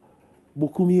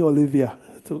Bukumi Olivia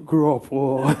to grow up,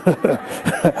 or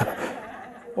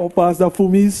Pastor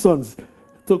Fumi's sons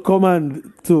to come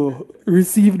and to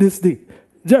receive this thing.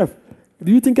 Jeff,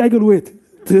 do you think I could wait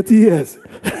 30 years?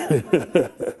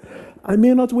 I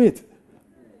may not wait.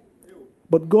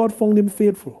 But God found him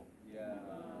faithful.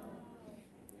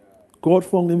 God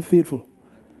found him faithful.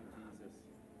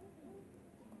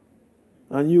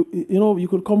 And you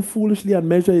could come foolishly and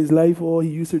measure his life. Or he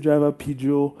used to drive a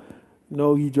Peugeot.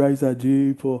 Now he drives a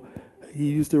Jeep. Or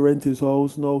he used to rent his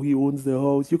house. Now he owns the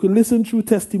house. You could listen through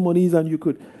testimonies, and you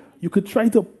could try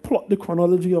to plot the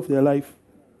chronology of their life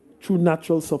through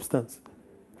natural substance.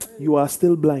 You are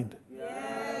still blind.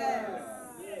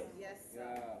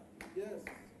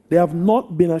 They have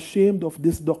not been ashamed of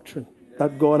this doctrine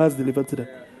that God has delivered to them.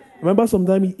 Remember,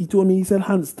 sometime he told me, he said,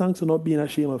 Hans, thanks for not being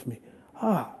ashamed of me.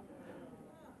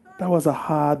 That was a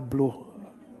hard blow,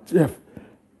 Jeff.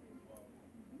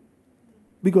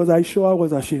 Because I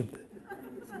was ashamed.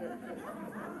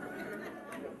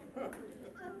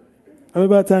 I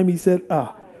remember a time he said,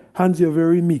 Hans, you're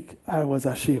very meek. I was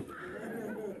ashamed.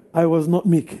 I was not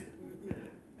meek.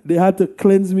 They had to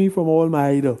cleanse me from all my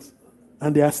idols.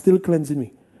 And they are still cleansing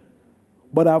me.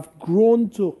 But I've grown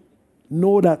to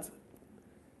know that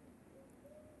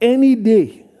any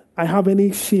day I have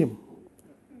any shame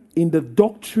in the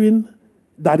doctrine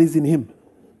that is in him,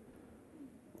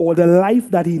 or the life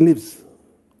that he lives,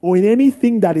 or in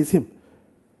anything that is him,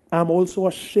 I'm also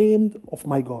ashamed of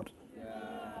my God.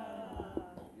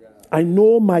 I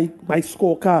know my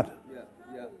scorecard.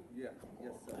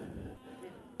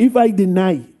 If I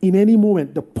deny in any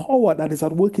moment the power that is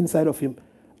at work inside of him,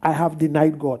 I have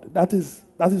denied God. That is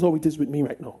how it is with me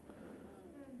right now.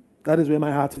 That is where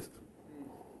my heart is.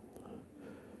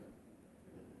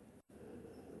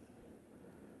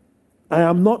 I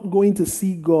am not going to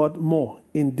see God more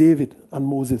in David and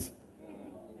Moses.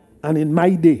 And in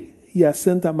my day, he has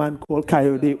sent a man called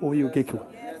Kayode Oyedepo.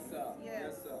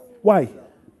 Why?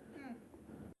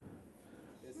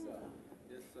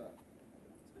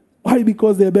 Why?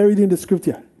 Because they're buried in the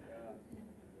scripture.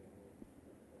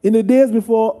 In the days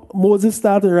before Moses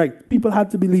started to write, people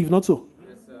had to believe, not so?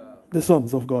 The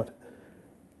sons of God.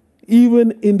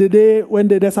 Even in the day when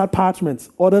they just had parchments,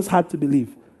 others had to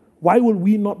believe. Why will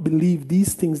we not believe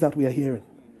these things that we are hearing?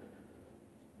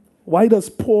 Why does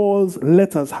Paul's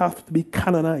letters have to be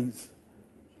canonized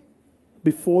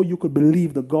before you could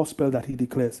believe the gospel that he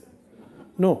declares?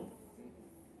 No.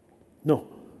 No.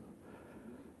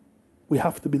 We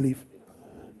have to believe.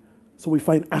 So we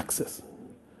find access.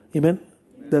 Amen?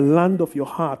 The land of your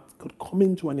heart could come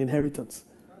into an inheritance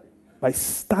by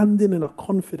standing in a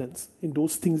confidence in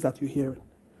those things that you're hearing.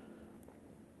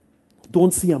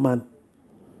 Don't see a man.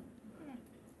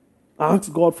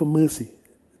 Ask God for mercy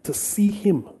to see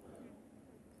him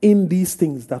in these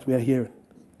things that we are hearing.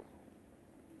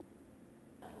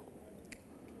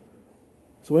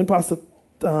 So when Pastor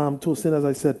Tosin, as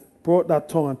I said, brought that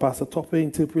tongue and Pastor Tope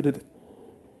interpreted it,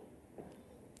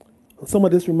 and some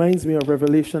of this reminds me of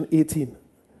Revelation 18.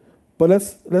 But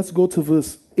let's go to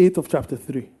verse 8 of chapter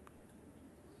 3.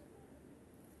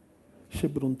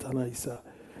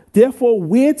 Therefore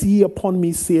wait ye upon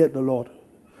me, saith the Lord,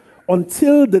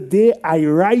 until the day I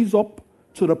rise up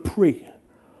to the prey.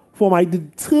 For my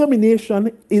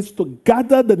determination is to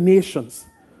gather the nations,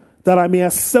 that I may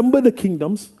assemble the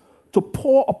kingdoms, to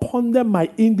pour upon them my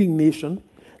indignation,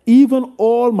 even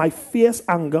all my fierce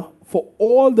anger, for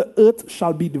all the earth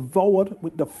shall be devoured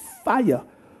with the fire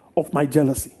of my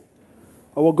jealousy.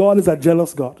 Our God is a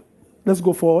jealous God. Let's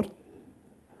go forward.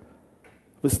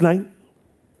 Verse 9.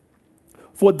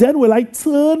 For then will I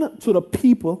turn to the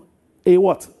people a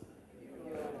what?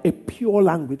 A pure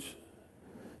language,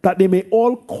 that they may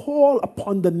all call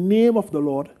upon the name of the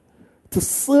Lord to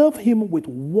serve him with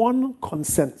one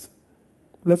consent.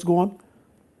 Let's go on.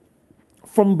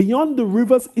 From beyond the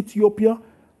rivers Ethiopia,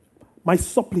 my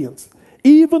suppliants,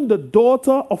 even the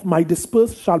daughter of my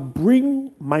dispersed shall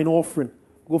bring mine offering.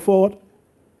 Go forward.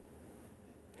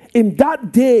 In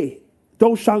that day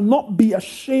thou shalt not be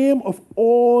ashamed of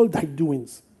all thy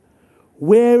doings,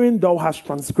 wherein thou hast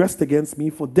transgressed against me,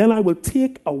 for then I will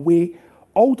take away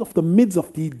out of the midst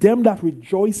of thee them that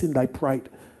rejoice in thy pride.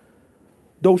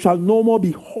 Thou shalt no more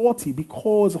be haughty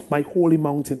because of my holy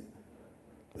mountain.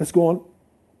 Let's go on.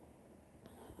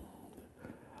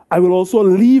 I will also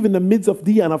leave in the midst of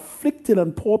thee an afflicted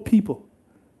and poor people.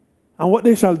 And what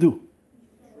they shall do?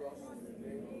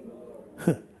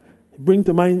 Bring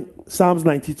to mind Psalms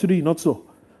 93, not so.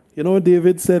 You know,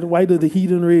 David said, why do the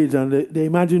heathen rage? And they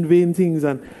imagine vain things.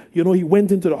 And, you know, he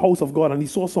went into the house of God and he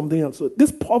saw something else. So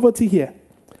this poverty here,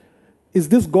 is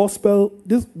this gospel,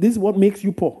 this is what makes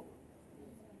you poor.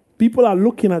 People are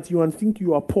looking at you and think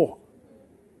you are poor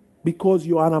because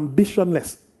you are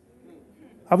ambitionless.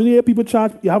 Haven't you heard people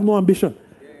charge, you have no ambition?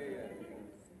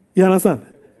 You understand?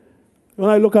 When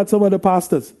I look at some of the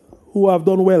pastors who have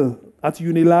done well at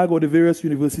Unilag or the various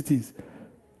universities,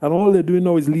 and all they're doing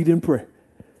now is leading prayer.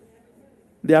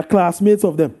 They are classmates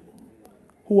of them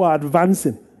who are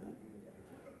advancing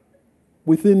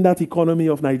within that economy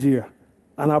of Nigeria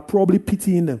and are probably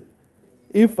pitying them.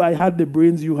 If I had the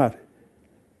brains you had,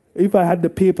 if I had the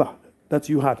paper that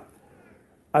you had,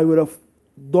 I would have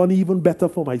done even better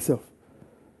for myself.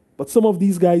 But some of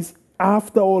these guys,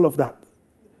 after all of that,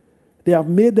 they have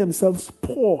made themselves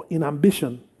poor in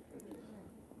ambition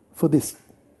for this.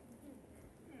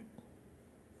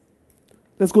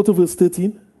 Let's go to verse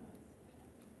 13.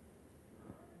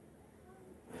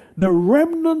 The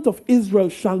remnant of Israel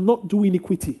shall not do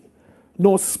iniquity,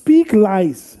 nor speak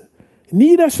lies,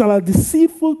 neither shall a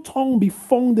deceitful tongue be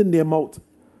found in their mouth.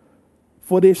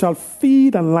 For they shall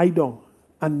feed and lie down,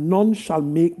 and none shall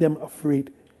make them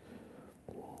afraid.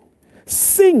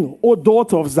 Sing, O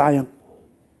daughter of Zion.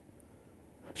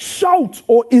 Shout,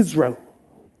 O Israel.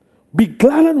 Be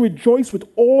glad and rejoice with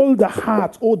all the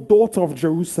heart, O daughter of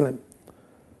Jerusalem.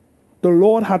 The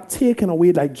Lord hath taken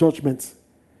away thy judgments.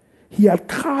 He hath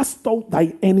cast out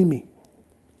thy enemy.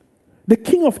 The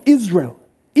King of Israel,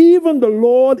 even the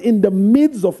Lord in the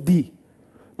midst of thee.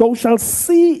 Thou shalt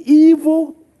see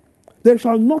evil. They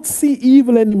shall not see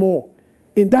evil anymore.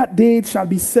 In that day it shall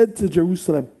be said to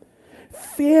Jerusalem,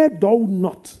 fear thou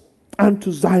not, and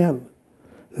to Zion,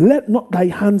 let not thy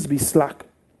hands be slack.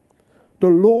 The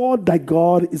Lord thy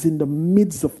God is in the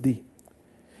midst of thee.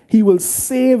 He will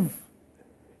save.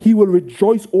 He will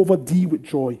rejoice over thee with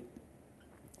joy.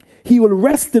 He will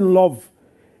rest in love.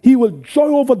 He will joy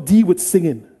over thee with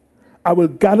singing. I will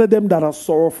gather them that are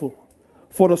sorrowful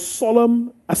for the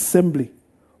solemn assembly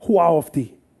who are of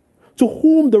thee, to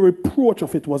whom the reproach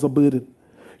of it was a burden.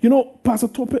 You know, Pastor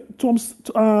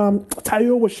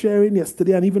Tayo was sharing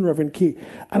yesterday, and even Reverend K.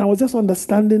 And I was just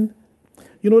understanding,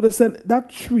 you know, they said that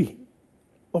tree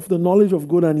of the knowledge of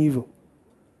good and evil.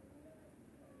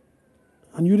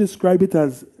 And you describe it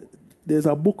as there's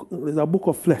a book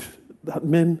of flesh that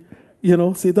men,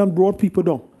 Satan brought people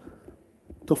down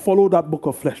to follow that book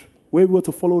of flesh, where we were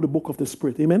to follow the book of the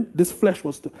spirit. Amen? This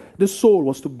soul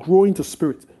was to grow into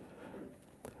spirit.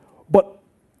 But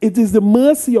it is the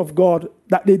mercy of God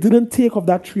that they didn't take of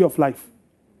that tree of life,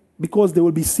 because they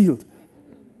will be sealed.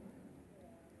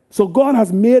 So God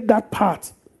has made that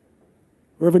part.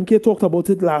 Reverend K talked about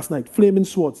it last night, flaming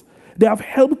swords. They have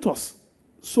helped us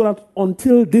so that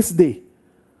until this day,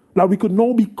 that we could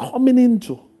now be coming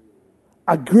into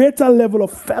a greater level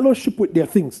of fellowship with their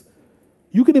things.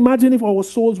 You can imagine if our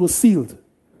souls were sealed.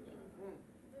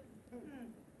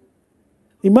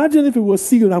 Imagine if it was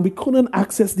sealed and we couldn't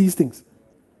access these things.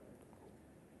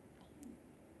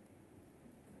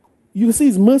 You see,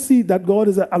 it's mercy that God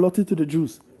has allotted to the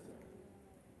Jews.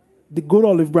 The good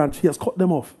olive branch, he has cut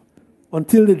them off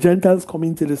until the Gentiles come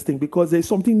into this thing, because there's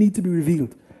something need to be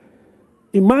revealed.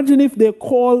 Imagine if they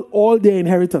call all their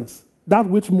inheritance, that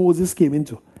which Moses came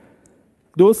into,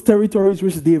 those territories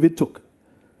which David took.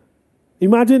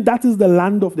 Imagine that is the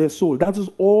land of their soul. That is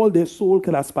all their soul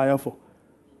can aspire for.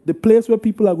 The place where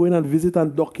people are going and visit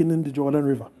and docking in the Jordan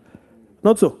River.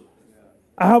 Not so.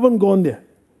 I haven't gone there.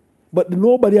 But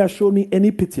nobody has shown me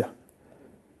any picture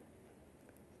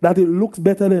that it looks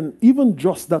better than even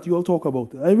Jos that you all talk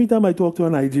about. Every time I talk to a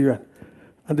Nigerian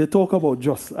and they talk about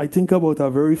Jos, I think about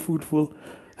a very fruitful,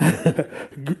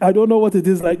 I don't know what it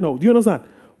is like now. Do you understand?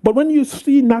 But when you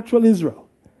see natural Israel,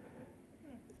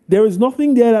 there is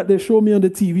nothing there that they show me on the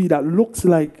TV that looks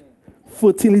like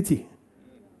fertility.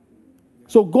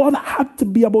 So God had to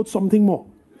be about something more.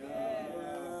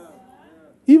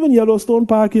 Even Yellowstone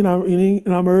Park in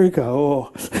America,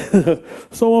 or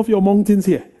some of your mountains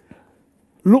here,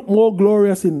 look more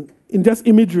glorious in just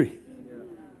imagery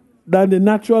than the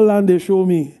natural land they show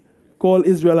me called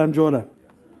Israel and Jordan.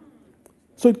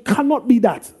 So it cannot be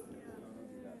that.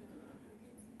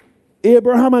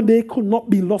 Abraham and they could not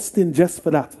be lost in just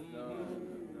for that.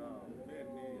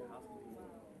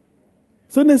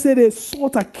 So they say they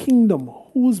sought a kingdom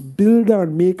whose builder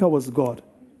and maker was God.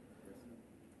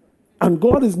 And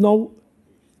God is now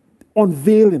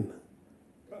unveiling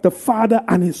the Father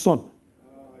and His Son.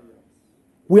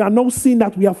 We are now seeing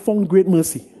that we have found great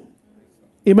mercy.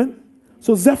 Amen?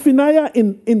 So Zephaniah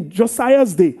in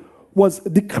Josiah's day was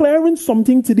declaring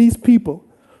something to these people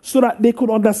so that they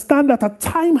could understand that a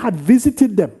time had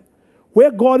visited them where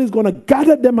God is going to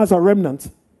gather them as a remnant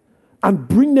and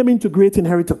bring them into great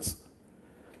inheritance.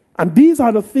 And these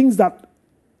are the things that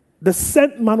the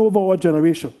sent man over our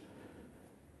generation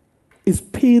is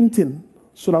painting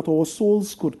so that our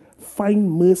souls could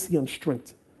find mercy and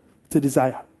strength to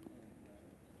desire.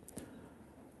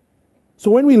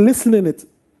 So when we listen in it,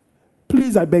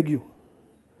 please, I beg you,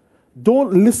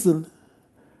 don't listen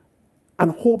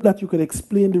and hope that you can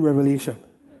explain the revelation.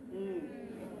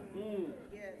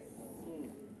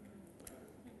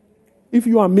 If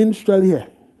you are a minstrel here,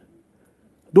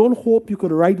 don't hope you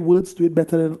could write words to it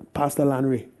better than Pastor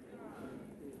Lanray.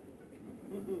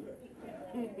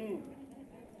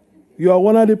 You are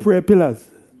one of the prayer pillars.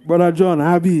 Brother John,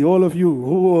 Abby, all of you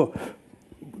who are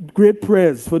great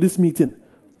prayers for this meeting.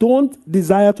 Don't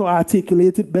desire to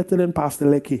articulate it better than Pastor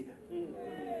Lecky.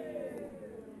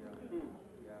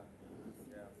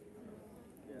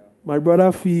 My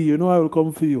brother Fee, you know I will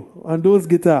come for you. And those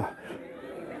guitar.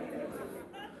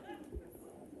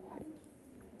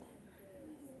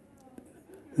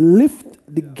 Lift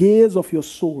the gaze of your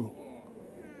soul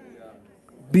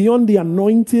beyond the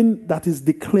anointing that is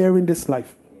declaring this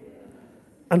life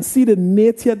and see the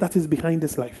nature that is behind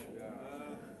this life.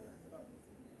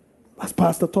 As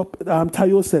Pastor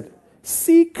Tayo said,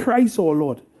 see Christ our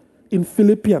Lord in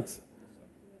Philippians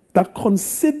that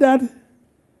considered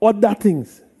other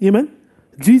things. Amen?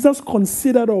 Jesus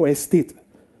considered our estate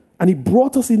and He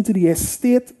brought us into the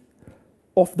estate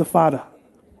of the Father.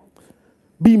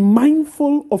 Be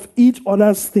mindful of each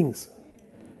other's things.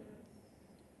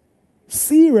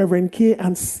 See Reverend K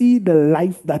and see the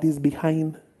life that is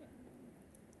behind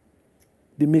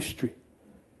the mystery.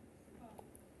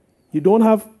 You don't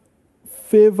have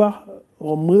favor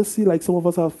or mercy like some of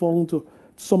us have found to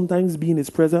sometimes be in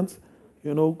His presence.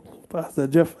 You know, Pastor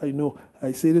Jeff, I know,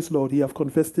 I say this, Lord, He have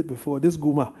confessed it before. This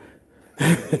Guma.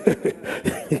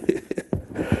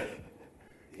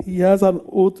 He has an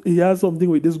oath, he has something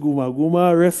with this Guma.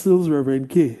 Guma wrestles Reverend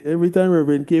K. Every time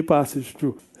Reverend K passes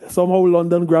through, somehow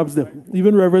London grabs them.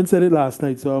 Even Reverend said it last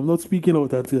night, so I'm not speaking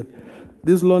out at it.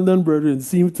 This London brethren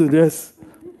seem to just...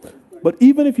 But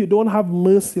even if you don't have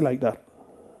mercy like that,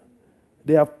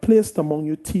 they have placed among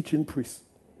you teaching priests.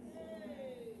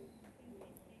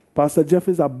 Pastor Jeff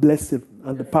is a blessing,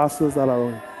 and the pastors that are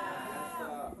around.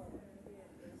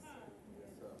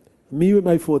 Me with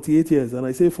my 48 years, and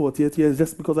I say 48 years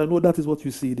just because I know that is what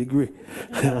you see, the gray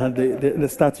and the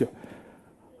stature.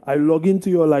 I log into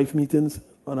your life meetings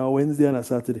on a Wednesday and a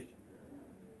Saturday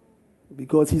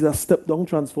because he's a step-down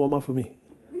transformer for me,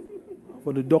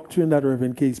 for the doctrine that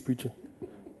Reverend K is preaching.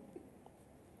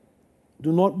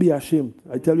 Do not be ashamed.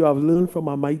 I tell you, I've learned from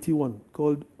a mighty one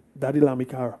called Daddy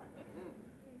Lamikara.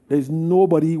 There is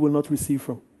nobody he will not receive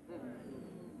from.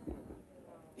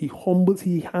 He humbles,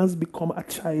 he has become a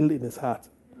child in his heart.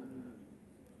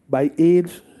 By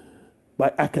age,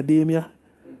 by academia,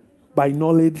 by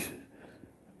knowledge,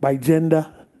 by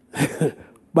gender,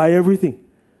 by everything,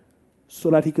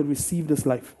 so that he could receive this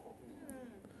life.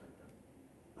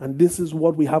 And this is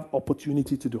what we have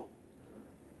opportunity to do.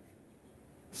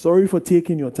 Sorry for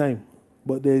taking your time,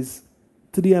 but there's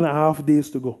 3.5 days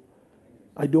to go.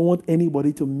 I don't want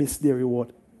anybody to miss their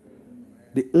reward.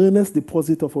 The earnest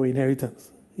deposit of our inheritance.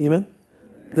 Amen?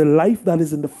 The life that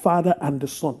is in the Father and the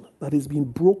Son, that is being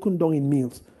broken down in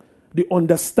meals. The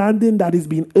understanding that is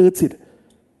being earthed.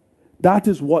 That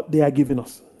is what they are giving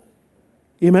us.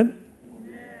 Amen?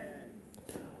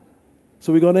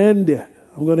 So we're going to end there.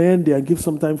 I'm going to end there and give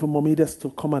some time for Mommy just to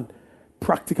come and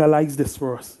practicalize this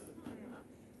for us.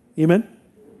 Amen?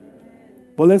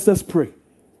 But let's just pray.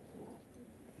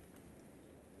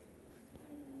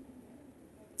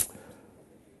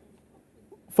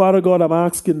 Father God, I'm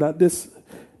asking that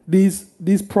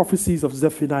these prophecies of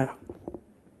Zephaniah,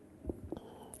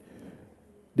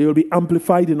 they will be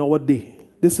amplified in our day.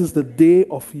 This is the day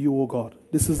of you, O God.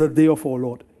 This is the day of our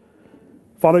Lord.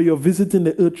 Father, you're visiting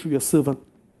the earth through your servant.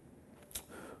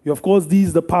 You, of course,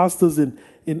 the pastors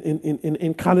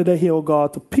in Canada here, O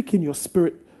God, to pick in your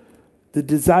spirit the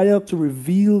desire to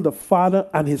reveal the Father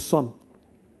and his Son.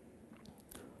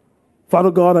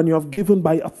 Father God, and you have given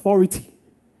by authority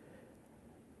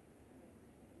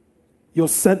your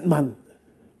sent man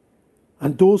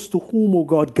and those to whom, O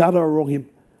God, gather around him,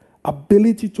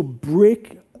 ability to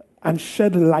break and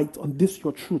shed light on this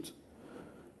your truth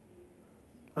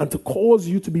and to cause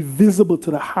you to be visible to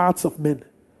the hearts of men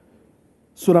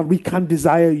so that we can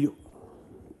desire you.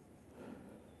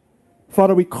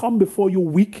 Father, we come before you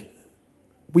weak.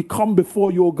 We come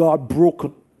before you, O God,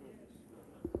 broken.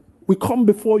 We come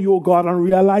before you, O God, and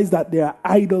realize that there are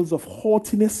idols of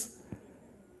haughtiness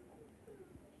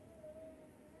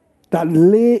that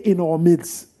lay in our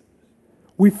midst.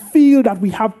 We feel that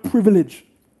we have privilege.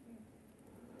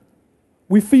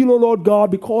 We feel, O Lord God,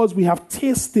 because we have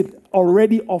tasted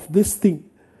already of this thing,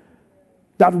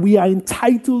 that we are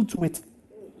entitled to it.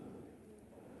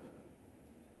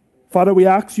 Father, we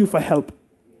ask you for help.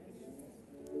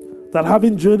 That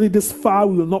having journeyed this far,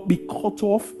 we will not be cut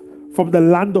off from the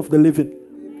land of the living.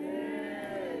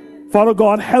 Father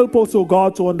God, help us, O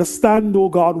God, to understand, O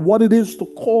God, what it is to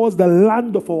cause the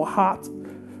land of our heart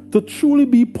to truly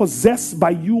be possessed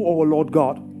by you, O Lord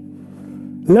God.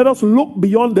 Let us look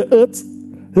beyond the earth.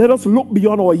 Let us look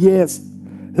beyond our years.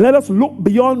 Let us look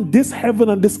beyond this heaven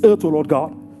and this earth, O Lord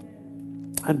God,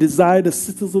 and desire the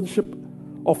citizenship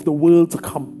of the world to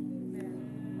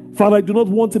come. Father, I do not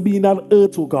want to be in that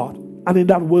earth, O God, and in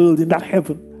that world, in that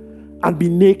heaven, and be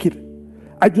naked.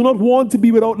 I do not want to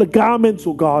be without the garments,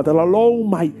 O God, that allow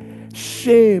my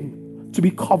shame to be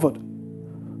covered.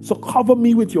 So cover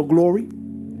me with your glory.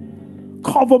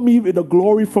 Cover me with the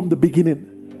glory from the beginning.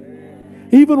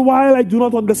 Even while I do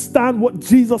not understand what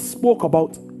Jesus spoke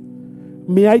about,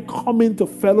 may I come into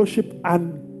fellowship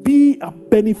and be a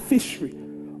beneficiary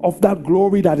of that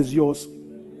glory that is yours.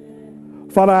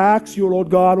 Father, I ask you, Lord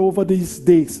God, over these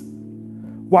days,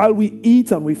 while we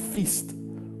eat and we feast,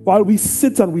 while we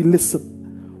sit and we listen,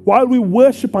 while we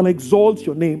worship and exalt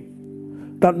your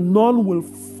name, that none will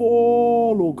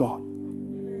fall, oh God,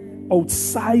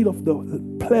 outside of the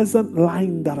pleasant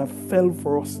line that have fell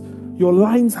for us. Your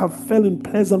lines have fell in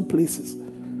pleasant places.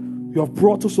 You have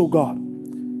brought us, oh God,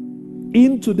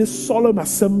 into this solemn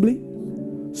assembly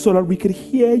so that we could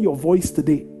hear your voice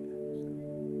today.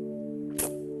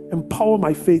 Empower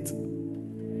my faith.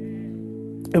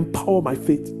 Empower my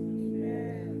faith.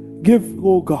 Give,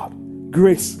 oh God,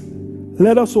 grace.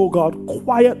 Let us, oh God,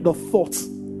 quiet the thoughts.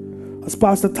 As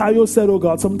Pastor Tayo said, oh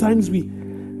God, sometimes we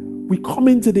come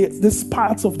into this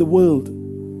parts of the world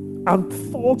and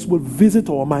thoughts will visit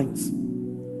our minds.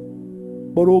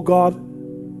 But, oh God,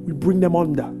 we bring them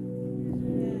under.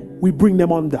 We bring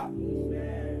them under.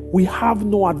 We have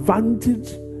no advantage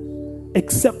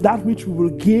except that which we will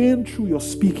gain through your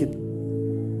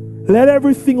speaking. Let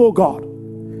everything, oh God,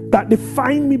 that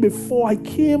defined me before I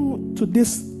came to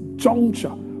this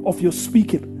juncture of your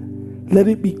speaking, let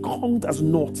it be counted as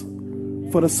naught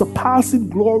for the surpassing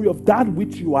glory of that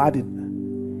which you added.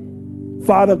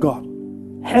 Father God,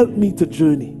 Help me to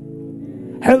journey.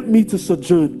 Help me to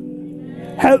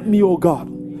sojourn. Help me, oh God,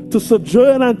 to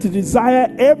sojourn and to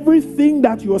desire everything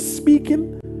that you are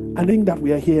speaking and everything that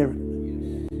we are hearing.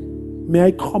 May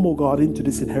I come, oh God, into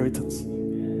this inheritance.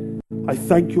 I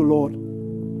thank you, Lord.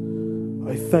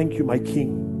 I thank you, my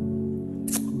King.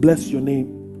 Bless your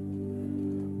name.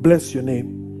 Bless your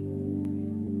name.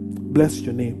 Bless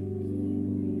your name.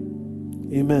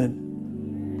 Amen.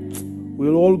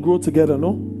 We'll all grow together,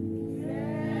 no?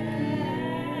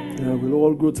 Yeah, we'll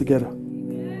all grow together.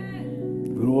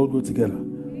 We'll all grow together.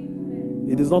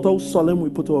 It is not how solemn we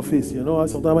put our face. You know,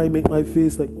 sometimes I make my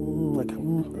face like.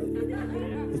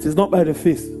 It is not by the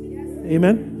face.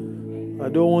 Amen. I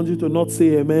don't want you to not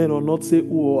say amen or not say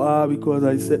ooh or ah because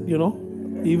I said, you know,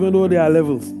 even though there are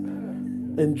levels,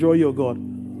 enjoy your God.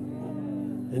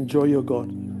 Enjoy your God.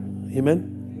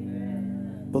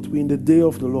 Amen. But we're in the day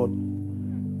of the Lord.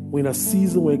 We're in a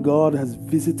season where God has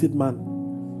visited man.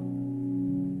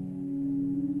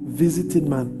 Visited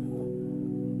man.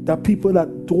 There are people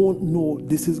that don't know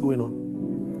this is going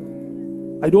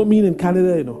on. I don't mean in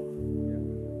Canada, you know.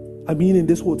 I mean in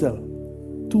this hotel.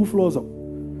 2 floors up.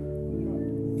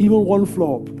 Even 1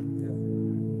 floor up.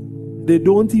 They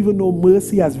don't even know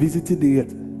mercy has visited the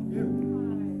earth.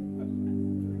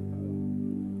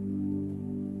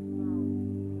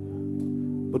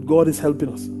 But God is helping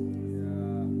us.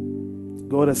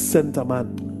 God has sent a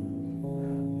man.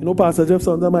 You know, Pastor Jeff,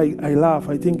 sometimes I laugh.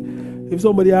 I think if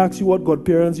somebody asks you what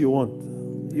godparents you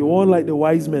want like the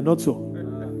wise men, not so.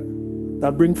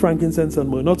 That bring frankincense and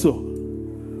myrrh, not so.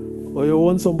 Or you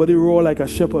want somebody raw like a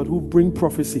shepherd who bring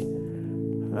prophecy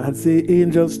and say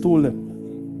angels told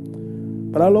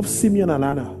them. But I love Simeon and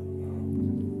Anna.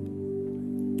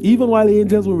 Even while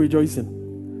angels were rejoicing,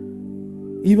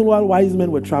 even while wise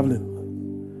men were traveling,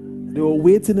 they were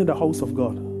waiting in the house of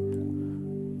God.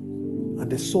 And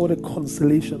they saw the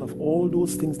consolation of all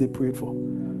those things they prayed for.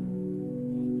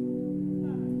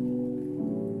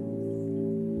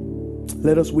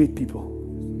 Let us wait, people.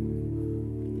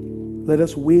 Let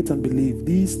us wait and believe.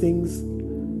 These things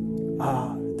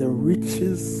are the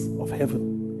riches of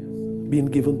heaven being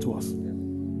given to us.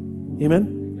 Amen?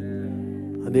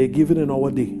 And they're given in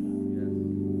our day.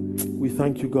 We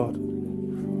thank you, God.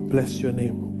 Bless your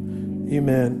name.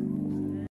 Amen.